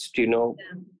cost,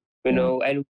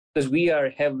 and because we are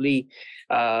heavily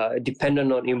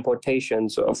dependent on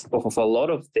importations of a lot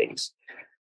of things.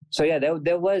 So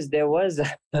there was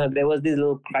this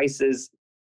little crisis.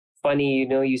 Funny,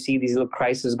 you see these little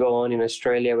crises go on in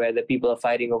Australia where the people are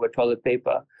fighting over toilet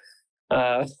paper.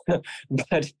 But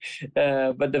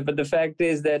the fact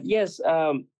is that yes,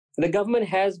 the government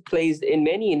has placed in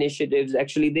many initiatives.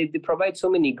 Actually, they provide so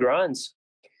many grants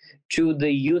to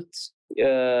the youths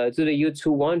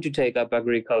who want to take up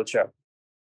agriculture.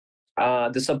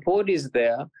 The support is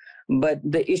there, but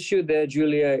the issue there,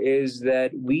 Julia, is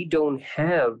that we don't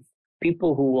have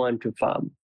people who want to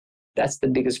farm. That's the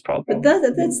biggest problem. But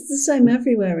that's the same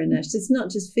everywhere, Rinesh. It's not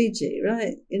just Fiji,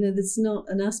 right? It's not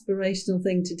an aspirational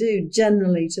thing to do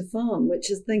generally to farm,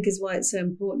 which I think is why it's so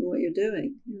important what you're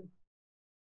doing.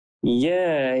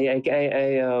 Yeah,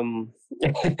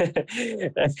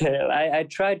 I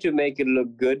try to make it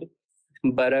look good,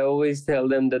 but I always tell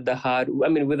them that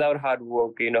without hard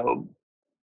work,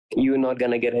 you're not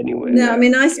going to get anywhere. No,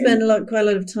 I spent quite a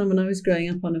lot of time when I was growing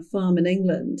up on a farm in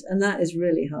England, and that is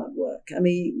really hard work.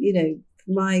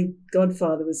 My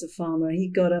godfather was a farmer. He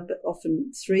got up at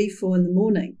often 3-4 in the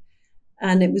morning,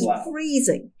 and it was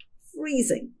freezing,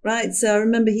 right? So I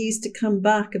remember he used to come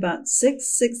back about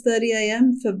 6:30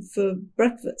 a.m. for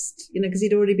breakfast, because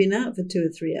he'd already been out for 2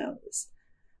 or 3 hours.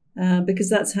 Because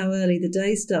that's how early the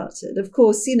day started. Of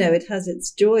course, it has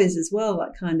its joys as well,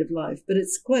 that kind of life, but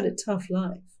it's quite a tough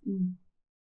life. Mm.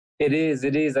 It is.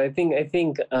 I think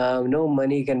no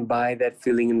money can buy that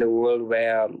feeling in the world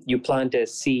where you plant a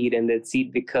seed and that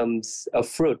seed becomes a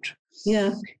fruit.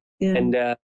 Yeah. And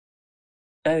I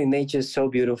think nature is so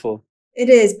beautiful. It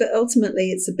is, but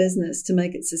ultimately it's a business to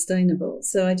make it sustainable.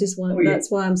 So I just that's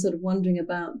why I'm sort of wondering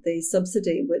about the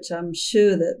subsidy, which I'm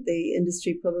sure that the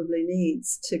industry probably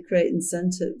needs to create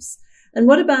incentives. And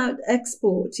what about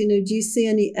export? Do you see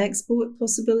any export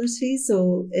possibilities,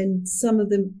 or in some of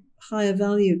the higher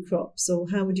value crops, or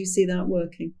how would you see that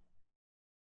working?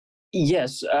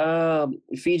 Yes,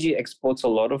 Fiji exports a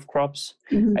lot of crops.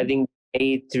 Mm-hmm. I think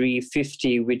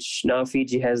A350, which now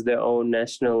Fiji has their own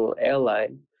national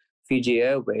airline, Fiji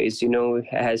Airways,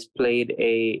 has played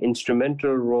a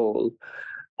instrumental role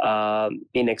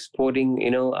in exporting,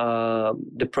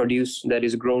 the produce that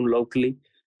is grown locally,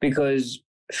 because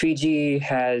Fiji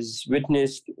has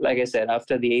witnessed, like I said,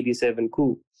 after the 87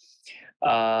 coup,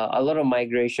 a lot of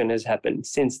migration has happened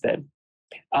since then.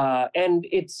 And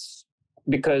it's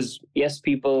because, yes,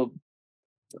 people,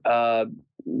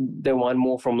 they want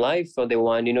more from life, or they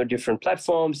want, different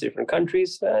platforms, different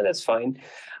countries. That's fine.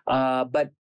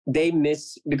 But they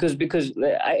miss, because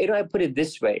I put it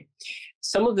this way: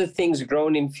 some of the things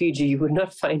grown in Fiji, you would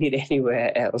not find it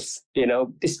anywhere else.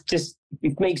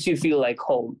 It makes you feel like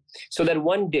home. So that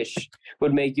one dish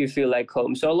would make you feel like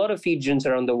home. So a lot of Fijians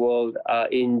around the world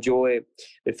enjoy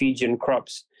the Fijian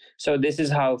crops. So this is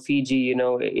how Fiji,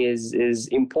 is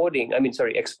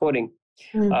exporting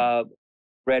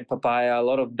red papaya, a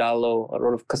lot of dalo, a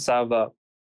lot of cassava.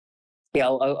 Yeah,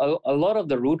 a lot of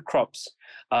the root crops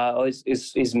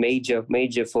is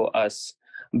major for us.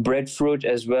 Breadfruit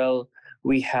as well.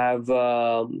 We have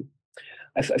I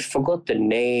forgot the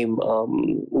name.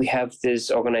 We have this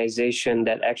organization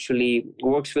that actually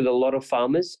works with a lot of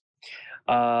farmers,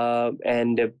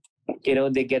 and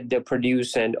they get their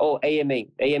produce. And AMA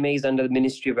is under the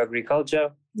Ministry of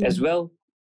Agriculture as well.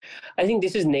 I think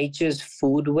this is Nature's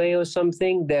Food Way or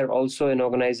something. They're also an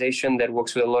organization that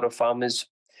works with a lot of farmers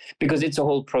because it's a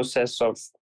whole process of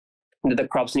that the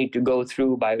crops need to go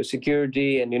through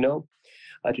biosecurity and,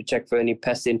 to check for any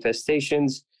pest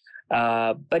infestations.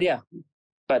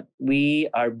 But we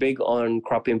are big on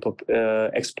crop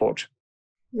export.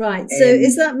 Right. So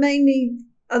is that mainly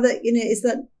is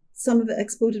that some of it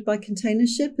exported by container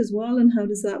ship as well? And how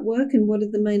does that work? And what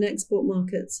are the main export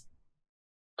markets?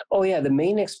 Oh, yeah. The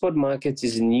main export markets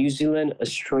is New Zealand,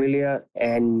 Australia,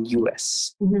 and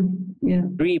US. Mm-hmm. Yeah.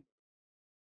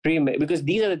 Because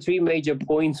these are the three major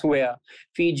points where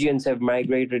Fijians have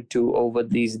migrated to over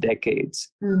these decades.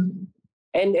 Mm.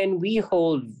 And we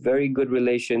hold very good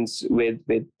relations with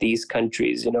these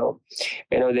countries.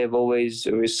 They've always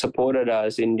supported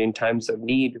us in times of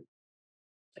need.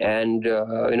 And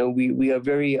we are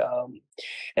very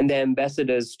and the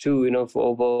ambassadors too, for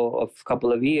over a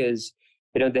couple of years,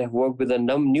 they have worked with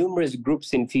numerous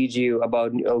groups in Fiji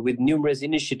about with numerous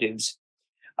initiatives.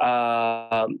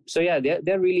 So yeah,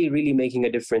 they're really making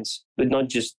a difference with not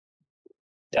just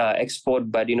export,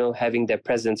 but having their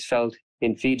presence felt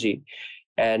in Fiji.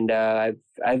 And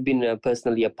I've been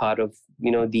personally a part of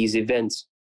these events,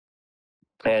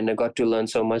 and I got to learn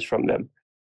so much from them.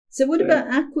 So what about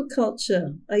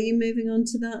aquaculture? Are you moving on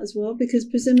to that as well? Because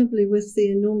presumably with the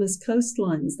enormous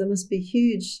coastlines, there must be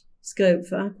huge scope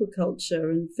for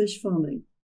aquaculture and fish farming.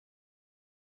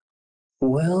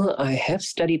 Well, I have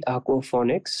studied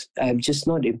aquaponics. I've just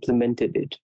not implemented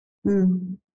it.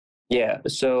 Mm. Yeah,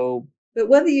 so... But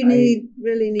whether you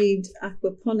really need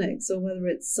aquaponics or whether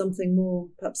it's something more,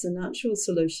 perhaps a natural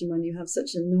solution when you have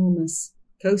such enormous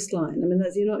coastline. I mean,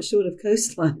 you're not short of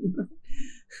coastline.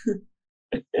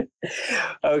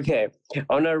 Okay,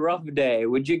 on a rough day,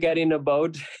 would you get in a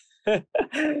boat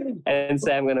and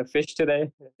say, I'm going to fish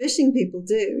today? Fishing people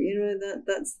do,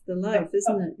 that's the life,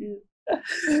 isn't it?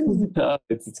 Yeah.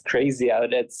 It's crazy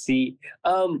out at sea.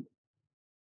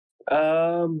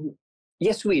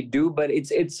 Yes, we do, but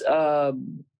it's a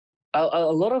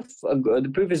lot of the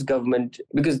previous government,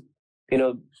 because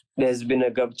there's been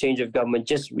a change of government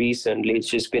just recently. It's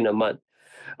just been a month.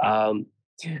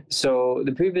 So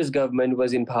the previous government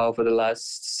was in power for the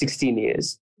last 16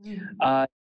 years. Mm-hmm.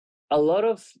 A lot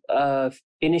of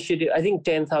initiative. I think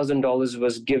 $10,000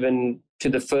 was given to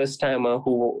the first timer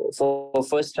who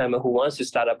wants to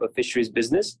start up a fisheries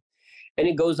business, and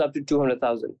it goes up to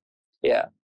 200,000. Yeah,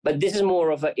 but this is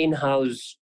more of an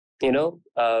in-house,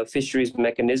 fisheries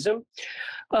mechanism.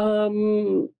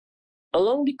 Along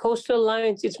the coastal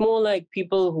lines, it's more like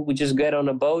people who just get on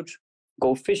a boat,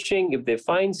 go fishing. If they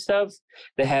find stuff,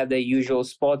 they have their usual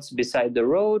spots beside the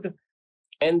road,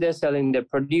 and they're selling their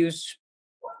produce.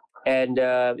 And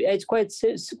it's quite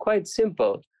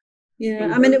simple.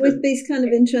 Yeah, I mean, it would be kind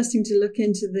of interesting to look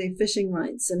into the fishing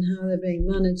rights and how they're being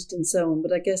managed and so on.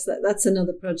 But I guess that's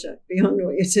another project beyond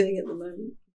what you're doing at the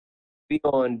moment.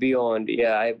 Beyond.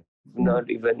 Yeah, I've not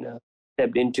even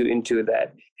stepped into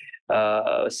that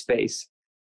space.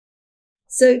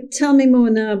 So tell me more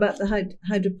now about the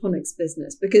hydroponics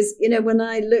business, because, when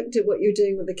I looked at what you're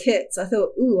doing with the kits, I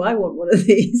thought, ooh, I want one of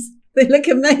these. They look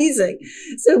amazing.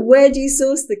 So where do you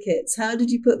source the kits? How did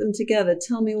you put them together?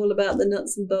 Tell me all about the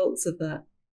nuts and bolts of that.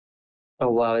 Oh,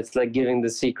 wow. It's like giving the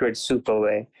secret soup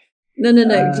away. No.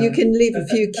 You can leave a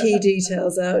few key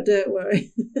details out. Don't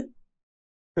worry.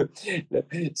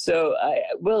 So,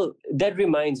 that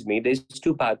reminds me, there's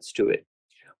two parts to it.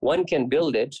 One can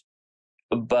build it,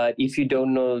 but if you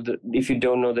don't know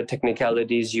the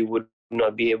technicalities, you would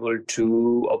not be able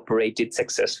to operate it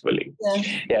successfully.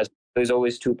 Yeah. There's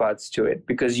always two parts to it,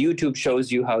 because YouTube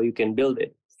shows you how you can build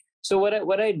it. So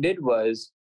what I did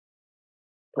was,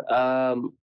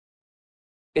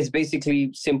 it's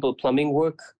basically simple plumbing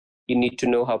work. You need to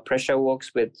know how pressure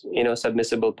works with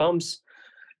submersible pumps,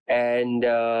 and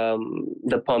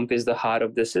the pump is the heart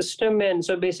of the system. And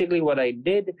so basically what I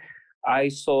did, I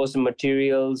sourced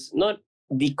materials, not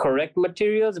the correct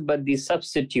materials, but the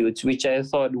substitutes which I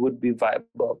thought would be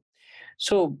viable.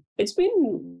 So it's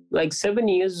been like 7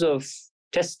 years of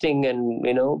testing and,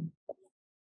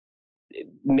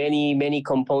 many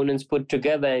components put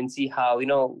together, and see how,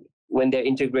 when they're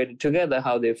integrated together,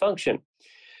 how they function.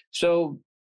 So,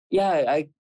 yeah, I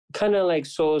kind of like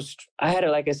sourced.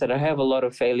 Like I said, I have a lot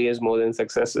of failures more than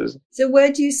successes. So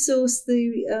where do you source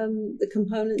the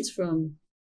components from?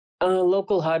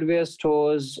 Local hardware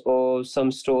stores, or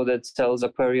some store that sells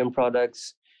aquarium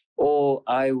products. Or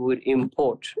I would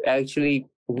import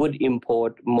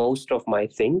most of my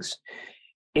things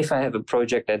if I have a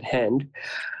project at hand,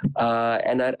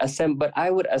 and I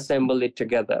would assemble it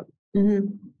together.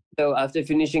 Mm-hmm. So after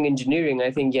finishing engineering,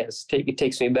 I think, yes, it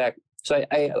takes me back So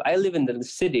I live in the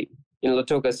city, in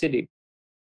Lautoka City.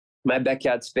 My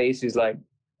backyard space is like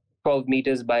 12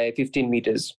 meters by 15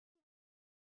 meters.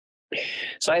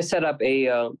 So I set up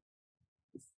a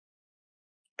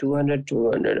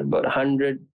 200, about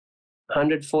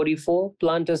 144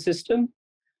 planter system.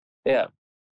 Yeah,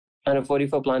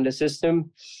 144 planter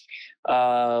system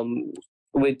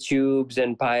with tubes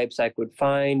and pipes I could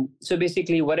find. So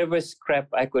basically, whatever scrap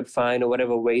I could find or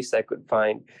whatever waste I could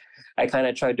find, I kind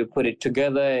of tried to put it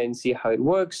together and see how it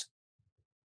works.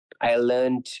 I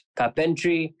learned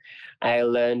carpentry, I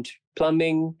learned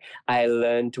plumbing, I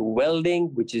learned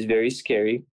welding, which is very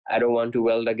scary. I don't want to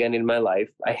weld again in my life.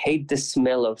 I hate the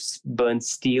smell of burnt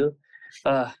steel.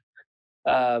 Uh,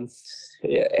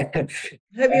 yeah. Hope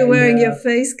you're wearing your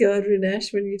face guard,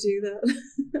 Rinesh, when you do that.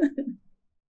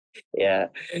 Yeah,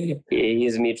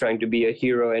 here's me trying to be a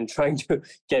hero and trying to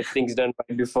get things done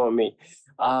right before me.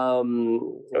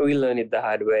 We learn it the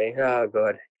hard way. Oh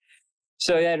God.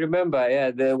 So yeah, I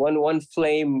remember, the one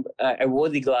flame. I wore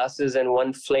the glasses, and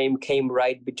one flame came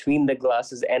right between the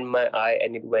glasses and my eye,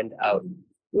 and it went out.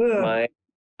 Yeah.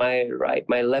 My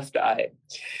left eye.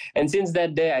 And since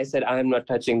that day, I said I'm not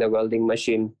touching the welding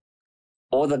machine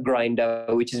or the grinder,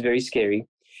 which is very scary.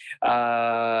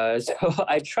 So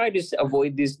I try to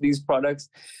avoid these products.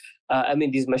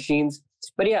 These machines.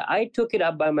 But yeah, I took it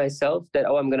up by myself. That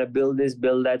I'm gonna build this,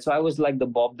 build that. So I was like the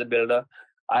Bob the Builder.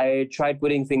 I tried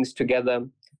putting things together.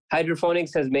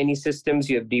 Hydroponics has many systems.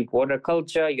 You have deep water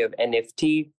culture, you have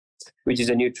NFT, which is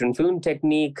a nutrient film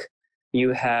technique.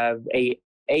 You have a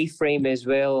A-frame as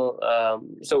well.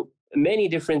 So many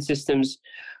different systems,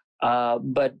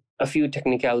 but a few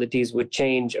technicalities would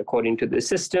change according to the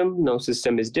system. No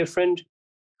system is different.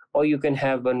 Or you can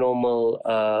have a normal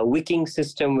wicking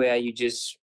system where you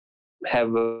just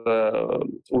have a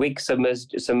wick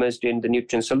submerged in the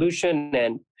nutrient solution,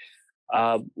 and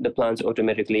the plants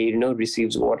automatically,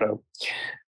 receives water.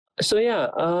 So yeah.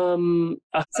 So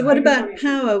what about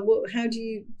power?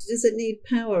 Does it need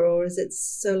power, or is it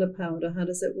solar powered, or how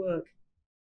does it work?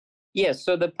 Yes,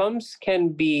 so the pumps can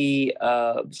be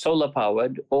solar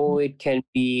powered, or it can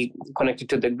be connected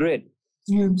to the grid.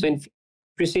 Mm. So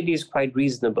electricity is quite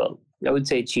reasonable. I would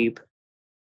say cheap.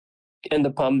 And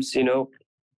the pumps, it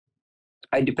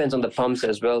depends on the pumps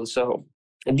as well. So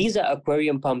these are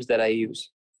aquarium pumps that I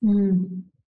use. Mm.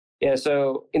 Yeah,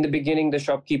 so in the beginning, the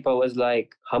shopkeeper was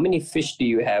like, "How many fish do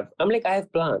you have?" I'm like, "I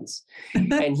have plants."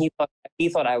 And he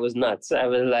thought I was nuts. I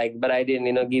was like, but I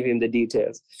didn't, give him the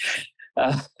details.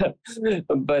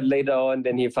 But later on,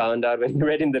 then he found out when he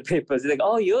read in the papers, he's like,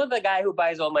 "Oh, you're the guy who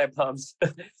buys all my pumps."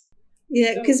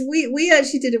 Yeah, because we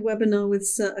actually did a webinar with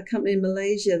a company in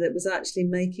Malaysia that was actually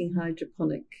making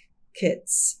hydroponic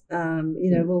kits,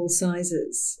 of all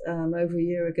sizes. Over a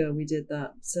year ago, we did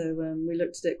that. So we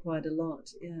looked at it quite a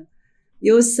lot. Yeah.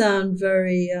 Yours sound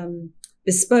very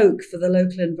bespoke for the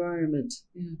local environment.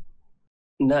 Yeah.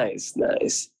 Nice. Yeah.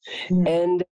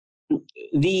 And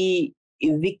the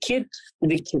kit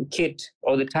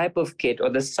or the type of kit or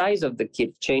the size of the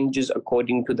kit changes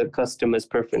according to the customer's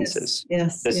preferences.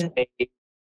 Yes. The space,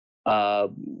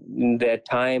 their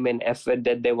time and effort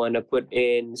that they want to put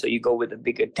in. So you go with a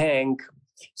bigger tank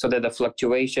so that the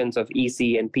fluctuations of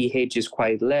EC and pH is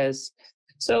quite less.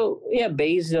 So yeah,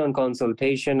 based on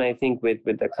consultation, I think with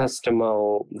the customer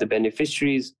or the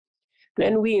beneficiaries,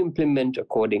 then we implement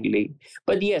accordingly.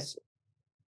 But yes,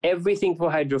 everything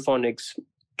for hydroponics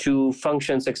to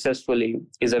function successfully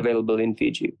is available in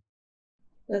Fiji.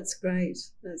 That's great.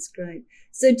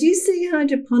 So do you see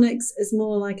hydroponics as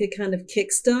more like a kind of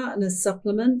kickstart and a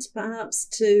supplement perhaps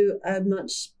to a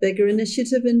much bigger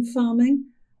initiative in farming?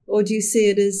 Or do you see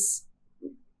it as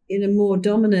more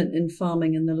dominant in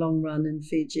farming in the long run in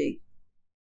Fiji?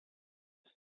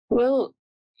 Well,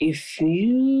 it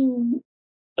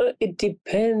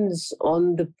depends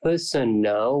on the person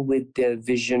now with their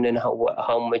vision and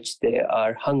how much they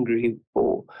are hungry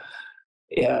for.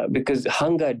 Yeah, because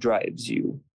hunger drives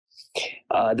you,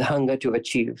 the hunger to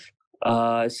achieve,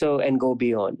 and go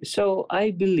beyond. So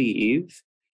I believe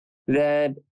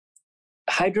that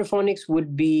hydroponics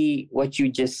would be what you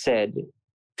just said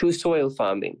to soil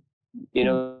farming,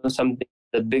 something,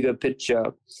 the bigger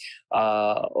picture,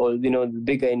 or, the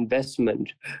bigger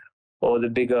investment or the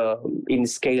bigger in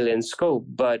scale and scope.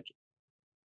 But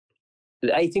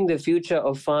I think the future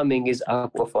of farming is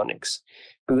aquaponics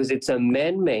because it's a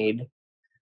man-made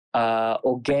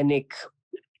organic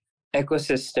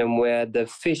ecosystem where the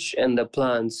fish and the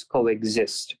plants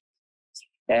coexist.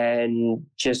 And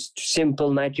just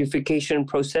simple nitrification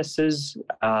processes,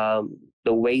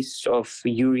 the waste of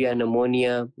urea and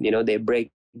ammonia, they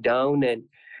break down and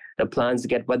The plants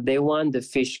get what they want, the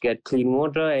fish get clean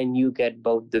water, and you get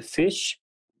both the fish,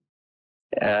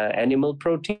 animal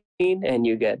protein, and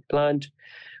you get plant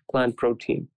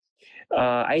protein.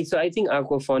 So I think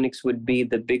aquaponics would be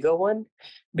the bigger one,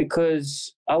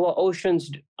 because our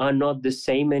oceans are not the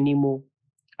same anymore.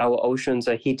 Our oceans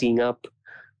are heating up.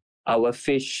 Our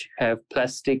fish have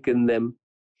plastic in them.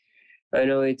 I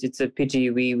know it's a pity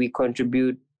we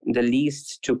contribute the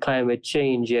least to climate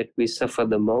change, yet we suffer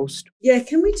the most. Yeah,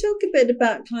 can we talk a bit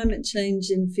about climate change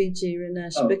in Fiji,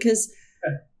 Rinesh? Because,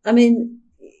 I mean,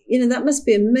 that must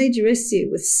be a major issue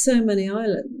with so many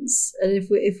islands, and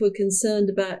if we're concerned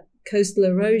about coastal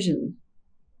erosion.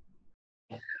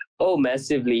 Oh,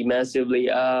 massively.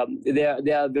 There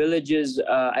are villages,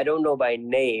 I don't know by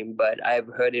name, but I've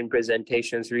heard in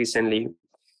presentations recently,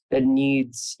 that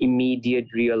needs immediate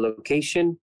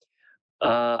reallocation.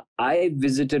 I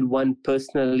visited one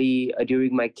personally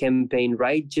during my campaign,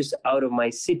 right just out of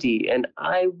my city, and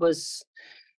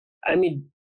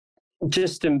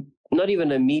just not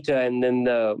even a meter, and then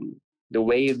the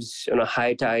waves on a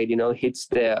high tide, hits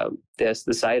there's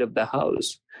the side of the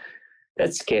house.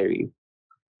 That's scary.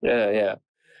 Yeah.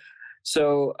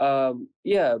 So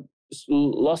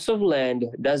loss of land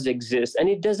does exist, and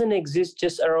it doesn't exist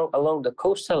just along the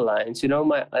coastal lines.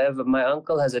 My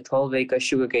uncle has a 12-acre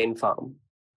sugarcane farm.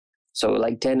 So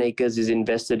like 10 acres is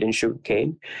invested in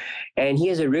sugarcane, and he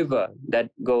has a river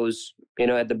that goes,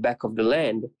 at the back of the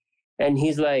land, and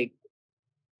he's like,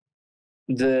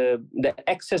 the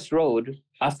access road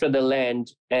after the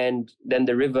land and then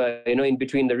the river, in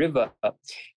between the river,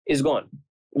 is gone.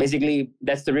 Basically,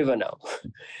 that's the river now.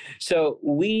 So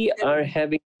we are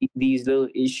having these little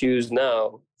issues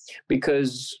now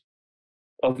because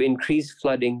of increased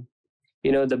flooding.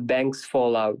 The banks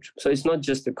fall out. So it's not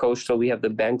just the coastal, we have the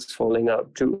banks falling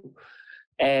out too.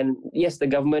 And yes, the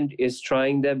government is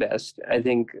trying their best. I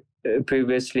think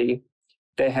previously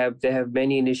they have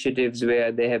many initiatives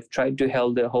where they have tried to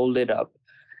hold it up,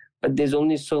 but there's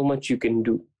only so much you can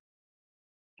do.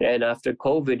 And after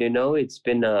COVID, it's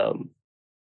been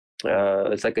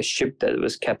it's like a ship that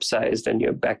was capsized and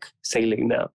you're back sailing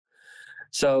now.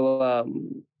 So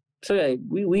yeah,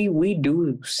 we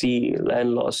do see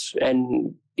land loss,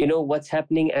 and what's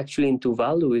happening actually in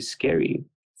Tuvalu is scary.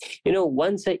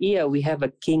 Once a year we have a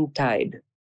king tide.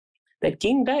 That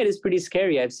king tide is pretty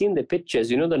scary. I've seen the pictures.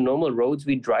 The normal roads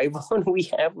we drive on, we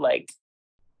have like.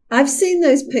 I've seen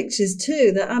those pictures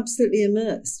too. They're absolutely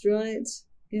immersed, right?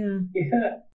 Yeah.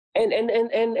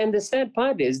 And the sad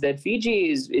part is that Fiji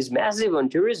is massive on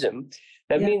tourism.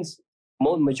 That means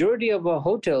majority of our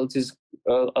hotels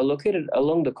are located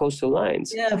along the coastal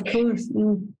lines. Yeah, of course.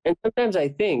 And sometimes I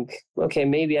think, okay,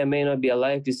 maybe I may not be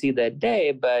alive to see that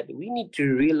day, but we need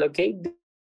to relocate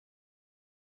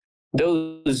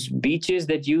those beaches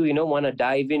that you want to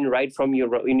dive in right from your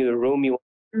room. You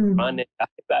run and dive.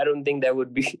 I don't think that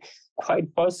would be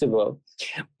quite possible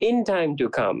in time to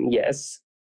come. Yes.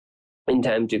 In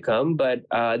time to come, but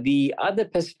the other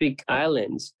Pacific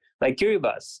islands like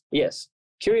Kiribati, yes,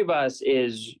 Kiribati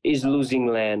is losing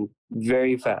land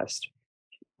very fast,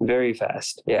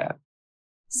 yeah.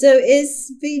 So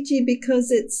is Fiji,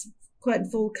 because it's quite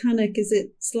volcanic, is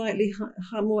it slightly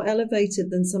more elevated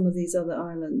than some of these other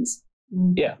islands?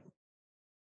 Yeah,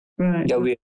 right.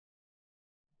 Yeah,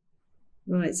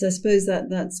 right. So I suppose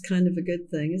that's kind of a good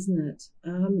thing, isn't it?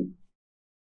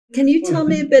 Can you tell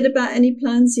me a bit about any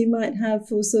plans you might have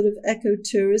for sort of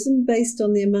ecotourism based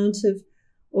on the amount of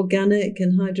organic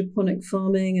and hydroponic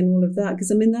farming and all of that?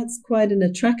 Because, that's quite an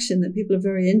attraction that people are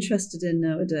very interested in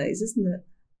nowadays, isn't it?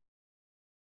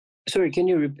 Sorry, can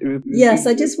you repeat? Yes,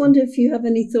 I just wonder if you have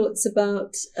any thoughts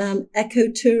about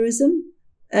ecotourism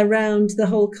around the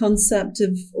whole concept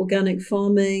of organic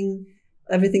farming,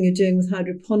 everything you're doing with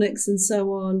hydroponics and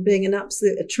so on, being an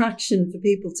absolute attraction for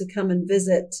people to come and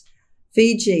visit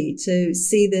Fiji to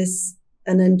see this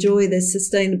and enjoy this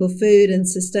sustainable food and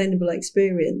sustainable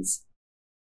experience.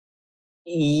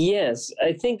 Yes,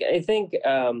 I think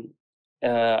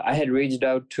I had reached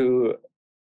out to,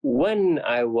 when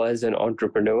I was an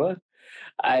entrepreneur,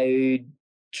 I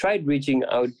tried reaching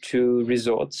out to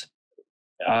resorts,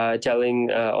 telling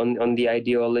on the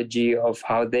ideology of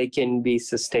how they can be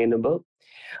sustainable,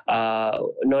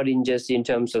 not just in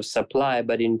terms of supply,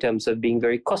 but in terms of being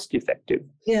very cost effective.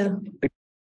 Yeah.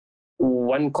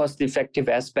 One cost effective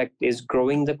aspect is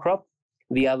growing the crop.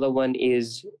 The other one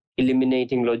is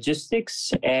eliminating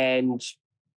logistics, and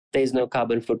there's no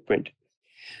carbon footprint.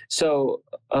 So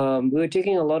we were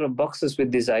ticking a lot of boxes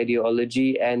with this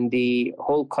ideology, and the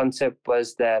whole concept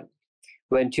was that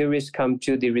when tourists come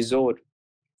to the resort,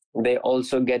 they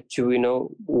also get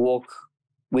to walk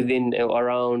within,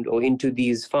 around, or into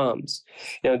these farms.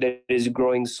 There is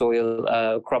growing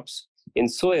soil crops in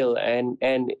soil and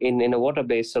in a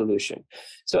water-based solution.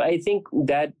 So I think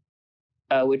that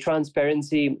with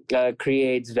transparency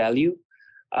creates value,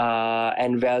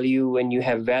 and value, when you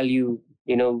have value,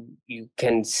 you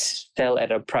can sell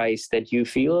at a price that you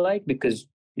feel like, because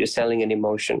you're selling an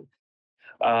emotion.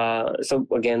 So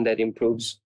again, that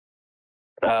improves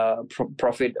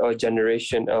profit or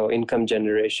generation or income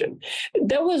generation.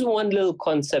 That was one little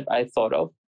concept I thought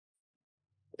of.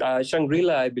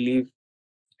 Shangri-La, I believe,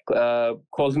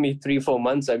 called me 3-4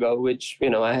 months ago, which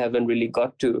I haven't really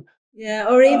got to. Yeah,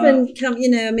 or even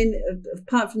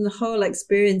apart from the whole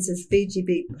experience as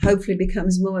Fiji hopefully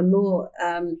becomes more and more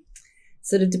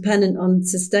sort of dependent on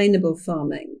sustainable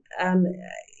farming,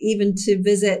 even to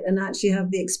visit and actually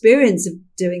have the experience of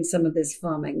doing some of this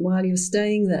farming while you're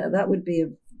staying there, that would be a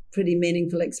pretty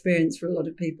meaningful experience for a lot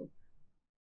of people.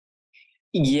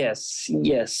 Yes.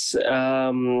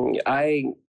 I'm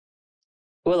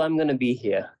going to be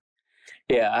here.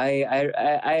 Yeah,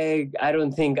 I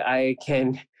don't think I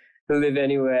can live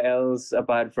anywhere else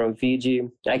apart from Fiji.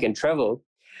 I can travel,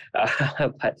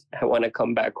 but I want to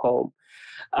come back home.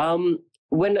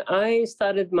 When I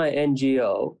started my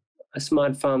NGO,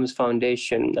 Smart Farms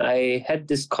Foundation, I had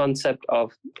this concept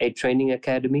of a training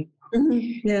academy,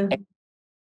 yeah,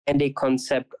 and a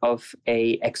concept of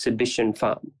a exhibition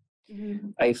farm.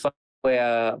 A farm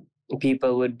where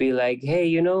people would be like,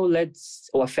 hey,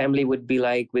 or family would be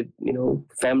like, with,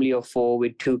 family of 4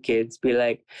 with 2 kids, be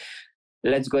like,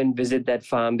 let's go and visit that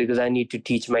farm because I need to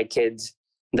teach my kids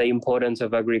the importance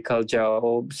of agriculture,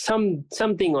 or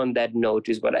something on that note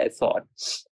is what I thought.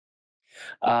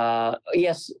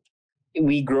 Yes,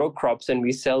 we grow crops and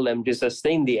we sell them to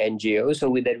sustain the NGO, so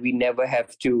with that we never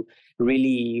have to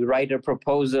really write a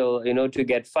proposal, to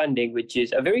get funding, which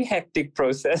is a very hectic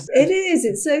process. It is.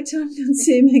 It's so time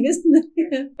consuming, isn't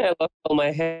it? I lost all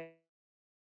my hair.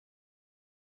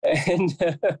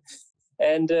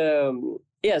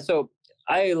 So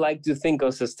I like to think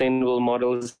of sustainable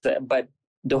models, but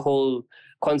the whole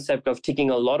concept of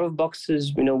ticking a lot of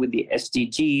boxes, with the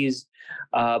SDGs,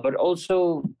 but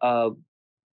also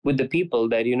with the people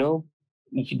that,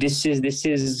 this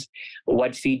is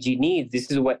what Fiji needs.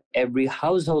 This is what every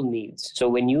household needs. So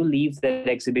when you leave that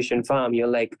exhibition farm, you're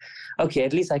like, okay,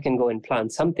 at least I can go and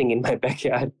plant something in my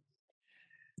backyard.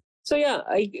 So yeah,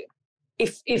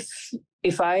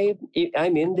 if I'm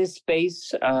in this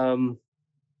space,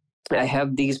 I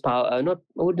have these I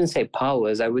wouldn't say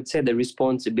powers, I would say the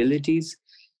responsibilities.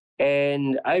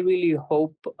 And I really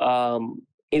hope,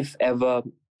 if ever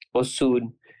or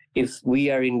soon, if we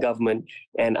are in government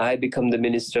and I become the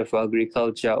Minister for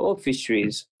Agriculture or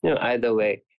Fisheries, either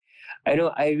way,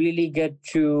 I really get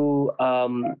to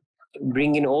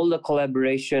bring in all the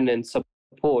collaboration and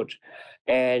support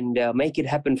and make it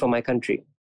happen for my country.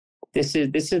 This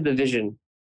is the vision.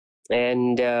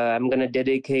 And I'm going to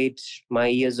dedicate my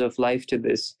years of life to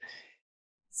this.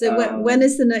 So when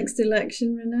is the next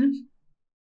election, Rinesh?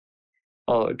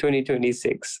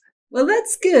 2026. Well,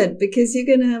 that's good, because you're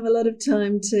going to have a lot of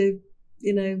time to,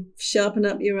 sharpen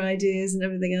up your ideas and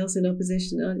everything else in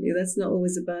opposition, aren't you? That's not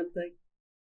always a bad thing.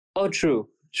 Oh, true.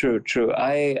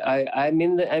 I'm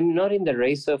not in the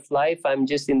race of life. I'm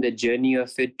just in the journey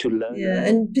of it to learn. Yeah,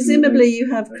 and presumably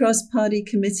you have cross-party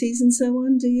committees and so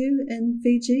on, do you, in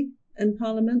Fiji and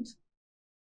Parliament?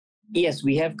 Yes,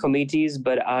 we have committees,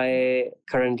 but I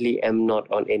currently am not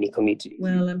on any committee.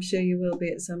 Well, I'm sure you will be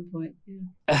at some point.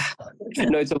 Yeah.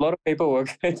 No, it's a lot of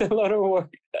paperwork. It's a lot of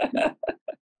work.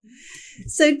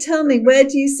 So tell me, where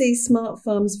do you see Smart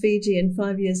Farms Fiji in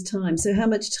 5 years' time? So how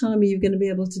much time are you going to be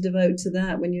able to devote to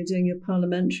that when you're doing your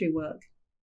parliamentary work?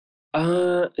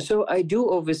 So I do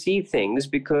oversee things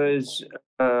because,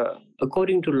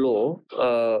 according to law,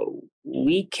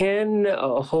 we can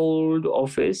hold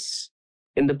office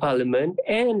in the parliament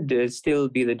and still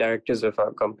be the directors of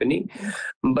our company.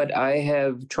 But I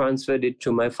have transferred it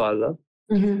to my father.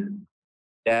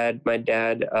 My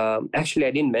dad, actually,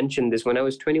 I didn't mention this. When I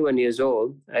was 21 years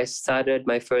old, I started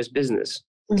my first business.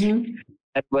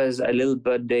 That was a little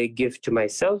birthday gift to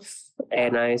myself.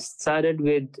 And I started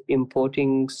with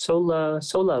importing solar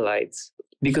lights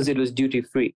because it was duty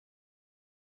free.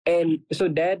 And so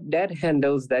dad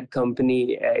handles that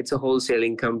company. It's a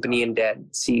wholesaling company, and dad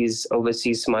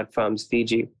oversees Smart Farms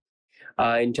Fiji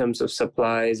in terms of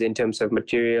supplies, in terms of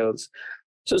materials.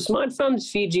 So Smart Farms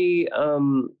Fiji,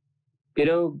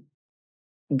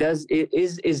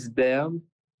 is there,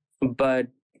 but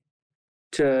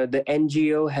the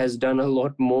NGO has done a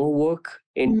lot more work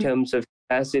in terms of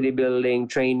capacity building,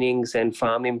 trainings, and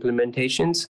farm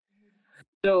implementations.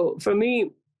 So for me,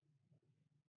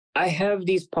 I have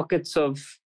these pockets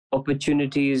of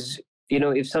opportunities.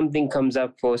 If something comes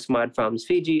up for Smart Farms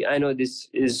Fiji, I know this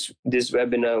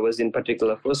webinar was in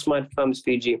particular for Smart Farms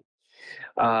Fiji,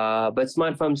 but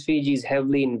Smart Farms Fiji is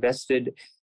heavily invested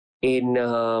in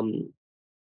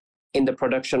the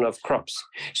production of crops.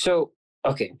 So,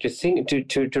 okay,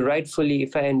 to rightfully,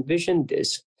 if I envision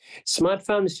this, Smart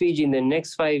Farms Fiji in the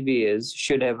next 5 years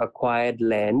should have acquired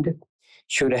land,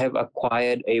 should have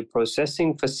acquired a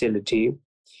processing facility,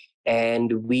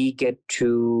 and we get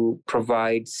to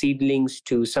provide seedlings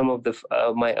to some of the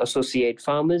my associate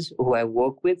farmers who I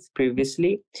worked with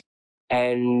previously,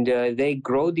 and they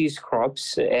grow these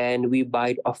crops, and we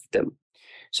buy off them.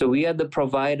 So we are the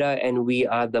provider, and we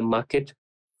are the market.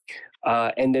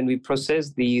 And then we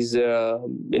process these,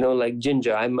 like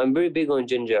ginger. I'm very big on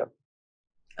ginger.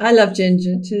 I love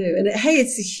ginger too. And hey,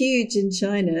 it's huge in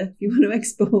China if you want to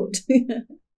export.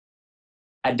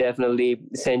 I definitely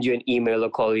send you an email or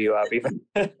call you up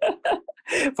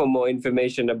for more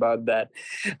information about that.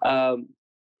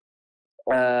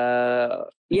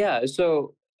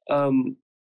 So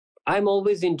I'm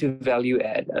always into value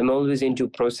add. I'm always into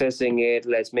processing it.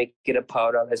 Let's make it a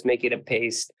powder. Let's make it a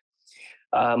paste.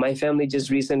 My family just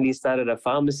recently started a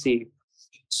pharmacy.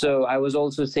 So I was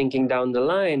also thinking down the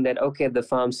line that, okay, the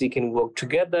pharmacy can work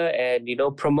together and,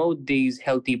 promote these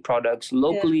healthy products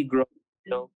locally grown,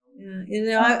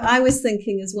 Yeah, I was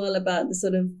thinking as well about the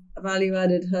sort of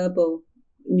value-added herbal,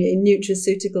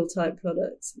 nutraceutical type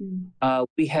products.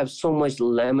 We have so much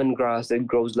lemongrass that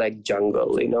grows like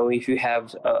jungle. If you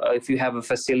have a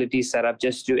facility set up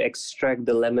just to extract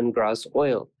the lemongrass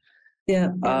oil,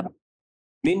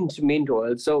 mint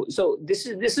oil. So this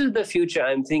is the future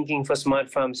I'm thinking for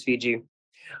Smart Farms Fiji.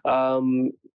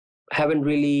 Haven't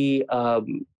really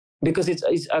because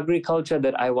it's agriculture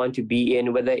that I want to be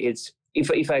in. Whether it's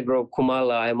if I grow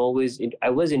kumala, I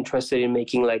was interested in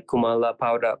making like kumala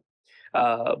powder.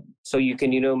 So you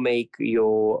can make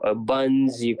your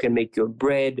buns, you can make your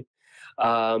bread.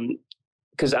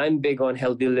 Because I'm big on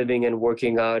healthy living and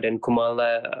working out, and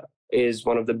kumala is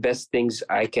one of the best things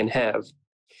I can have.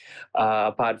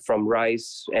 Apart from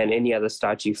rice and any other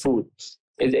starchy food,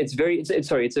 it's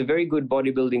a very good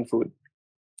bodybuilding food.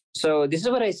 So this is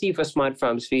what I see for Smart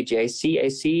Farms Fiji. I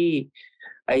see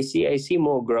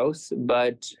more growth,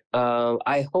 but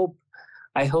I hope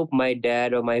my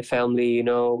dad or my family,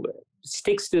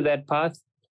 sticks to that path.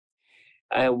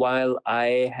 While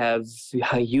I have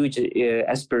huge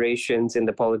aspirations in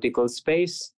the political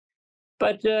space,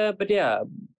 but yeah,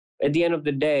 at the end of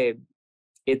the day,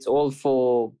 it's all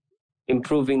for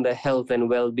improving the health and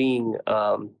well-being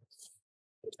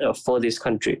for this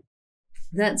country.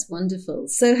 That's wonderful.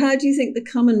 So how do you think the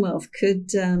Commonwealth could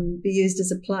be used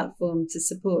as a platform to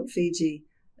support Fiji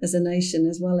as a nation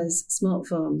as well as smart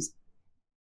farms?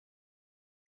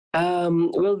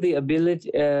 Well, the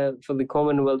ability for the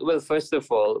Commonwealth, well, first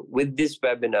of all, with this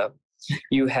webinar,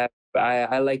 you have,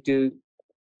 I like to,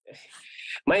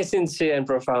 my sincere and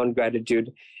profound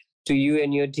gratitude to you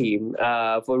and your team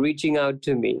for reaching out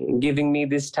to me and giving me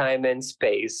this time and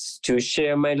space to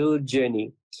share my little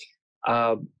journey.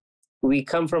 We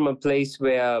come from a place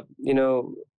where,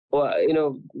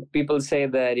 people say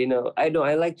that,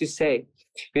 I like to say,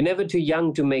 you're never too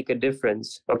young to make a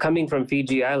difference. Or coming from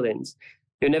Fiji Islands,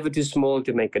 you're never too small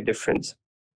to make a difference.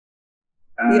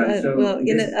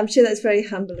 I'm sure that's very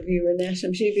humble of you, Rinesh.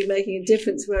 I'm sure you'd be making a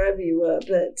difference wherever you were.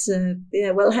 But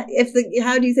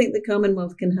how do you think the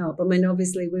Commonwealth can help? I mean,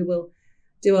 obviously, we will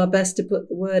do our best to put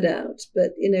the word out.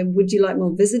 But would you like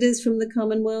more visitors from the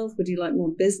Commonwealth? Would you like more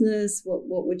business?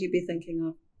 What would you be thinking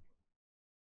of?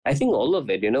 I think all of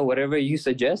it. Whatever you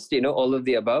suggest. All of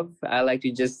the above. I like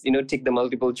to just tick the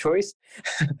multiple choice.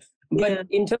 But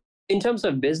in terms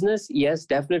of business, yes,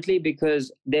 definitely,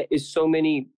 because there is so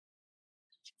many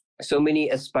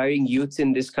aspiring youths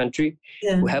in this country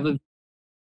who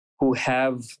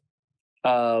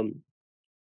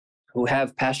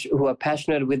are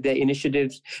passionate with their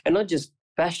initiatives, and not just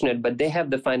passionate, but they have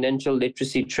the financial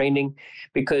literacy training.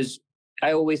 Because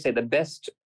I always say the best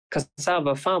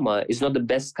cassava farmer is not the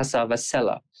best cassava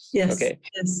seller. Yes. Okay.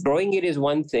 Yes. Growing it is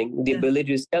one thing, the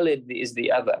ability to sell it is the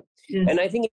other. Yes. And I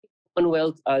think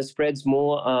Commonwealth spreads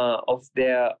more of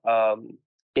their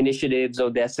initiatives or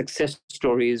their success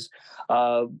stories,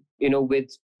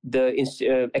 with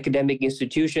the academic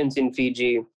institutions in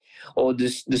Fiji or the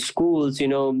schools.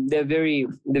 They're very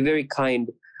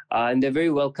kind and they're very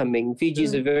welcoming. Fiji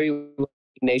is a very welcoming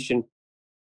nation.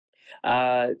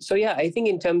 I think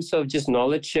in terms of just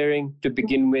knowledge sharing to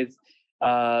begin with,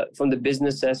 from the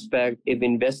business aspect, if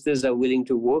investors are willing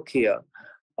to work here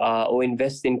or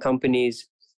invest in companies,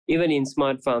 even in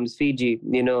Smart Farms Fiji,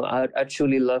 I'd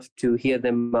truly love to hear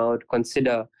them out,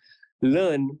 consider,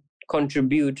 learn,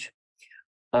 contribute,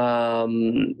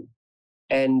 um,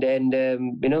 and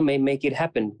make it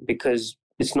happen, because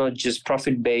it's not just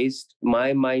profit based.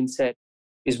 My mindset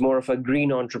is more of a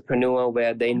green entrepreneur,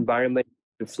 where the environment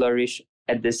to flourish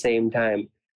at the same time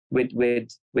with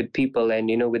people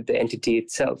and with the entity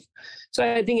itself. So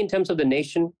I think in terms of the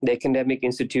nation, the academic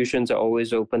institutions are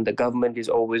always open, the government is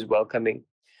always welcoming.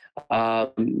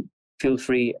 Feel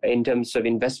free in terms of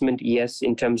investment, yes,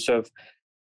 in terms of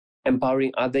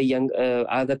empowering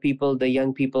other people, the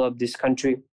young people of this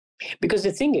country. Because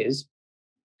the thing is,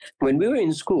 when we were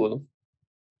in school,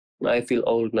 I feel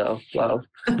old now. Wow.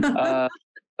 uh,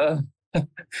 uh,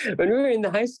 when we were in the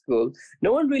high school,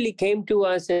 no one really came to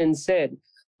us and said,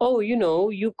 oh,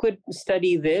 you could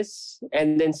study this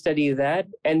and then study that,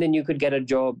 and then you could get a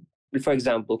job. For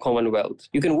example, Commonwealth.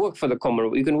 You can work for the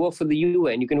Commonwealth. You can work for the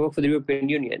UN. You can work for the European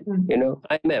Union,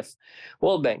 IMF,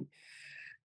 World Bank.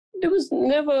 There was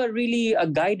never really a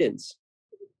guidance.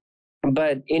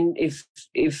 But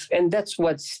and that's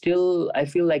what still I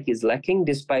feel like is lacking,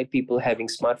 despite people having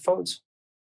smartphones.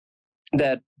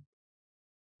 That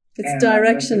it's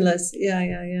directionless.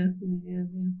 Yeah.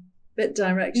 Bit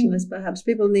directionless, perhaps.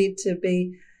 People need to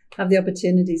have the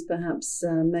opportunities perhaps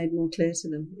made more clear to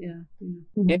them.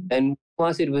 Yeah. And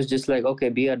once it was just like, okay,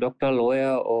 be a doctor,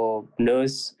 lawyer, or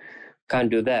nurse. Can't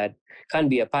do that.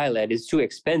 Can't be a pilot. It's too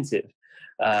expensive.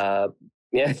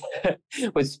 Yeah.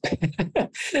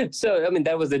 So, I mean,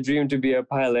 that was a dream, to be a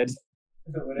pilot.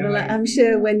 Well, I'm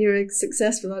sure when you're a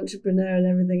successful entrepreneur and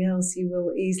everything else, you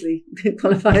will easily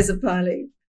qualify as a pilot.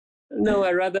 No,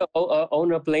 I'd rather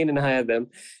own a plane and hire them.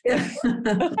 Yeah.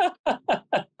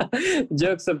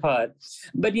 Jokes apart.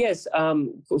 But yes,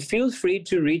 feel free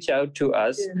to reach out to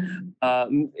us. Yeah.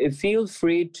 Feel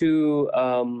free to...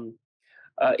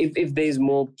 if there's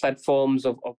more platforms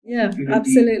of yeah,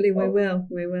 absolutely, we will.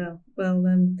 Well,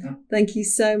 thank you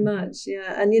so much.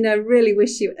 Yeah, and really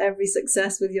wish you every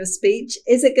success with your speech.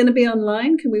 Is it going to be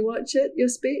online? Can we watch it? Your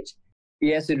speech?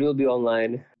 Yes, it will be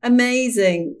online.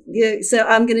 Amazing. Yeah, so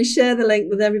I'm going to share the link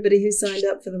with everybody who signed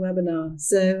up for the webinar.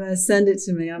 So send it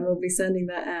to me. I will be sending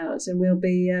that out, and we'll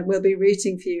be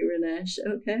rooting for you, Rinesh.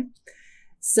 Okay.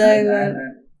 So.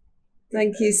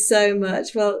 Thank you so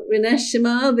much. Well, Rinesh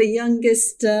Sharma, the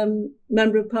youngest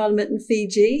member of parliament in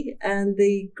Fiji and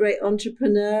the great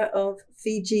entrepreneur of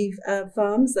Fiji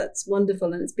Farms. That's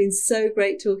wonderful. And it's been so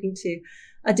great talking to you.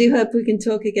 I do hope we can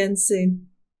talk again soon.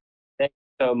 Thank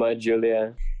you so much,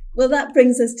 Julia. Well, that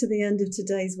brings us to the end of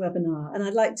today's webinar. And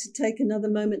I'd like to take another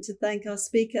moment to thank our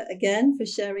speaker again for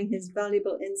sharing his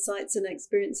valuable insights and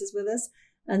experiences with us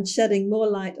and shedding more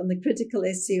light on the critical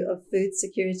issue of food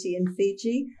security in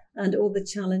Fiji and all the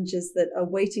challenges that are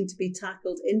waiting to be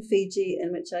tackled in Fiji,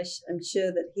 in which I'm sure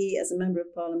that he, as a member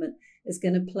of parliament, is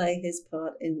going to play his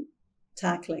part in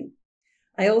tackling.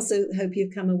 I also hope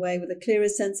you've come away with a clearer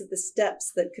sense of the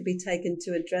steps that could be taken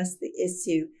to address the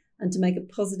issue and to make a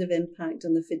positive impact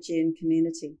on the Fijian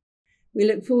community. We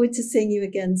look forward to seeing you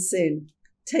again soon.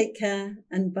 Take care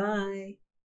and bye.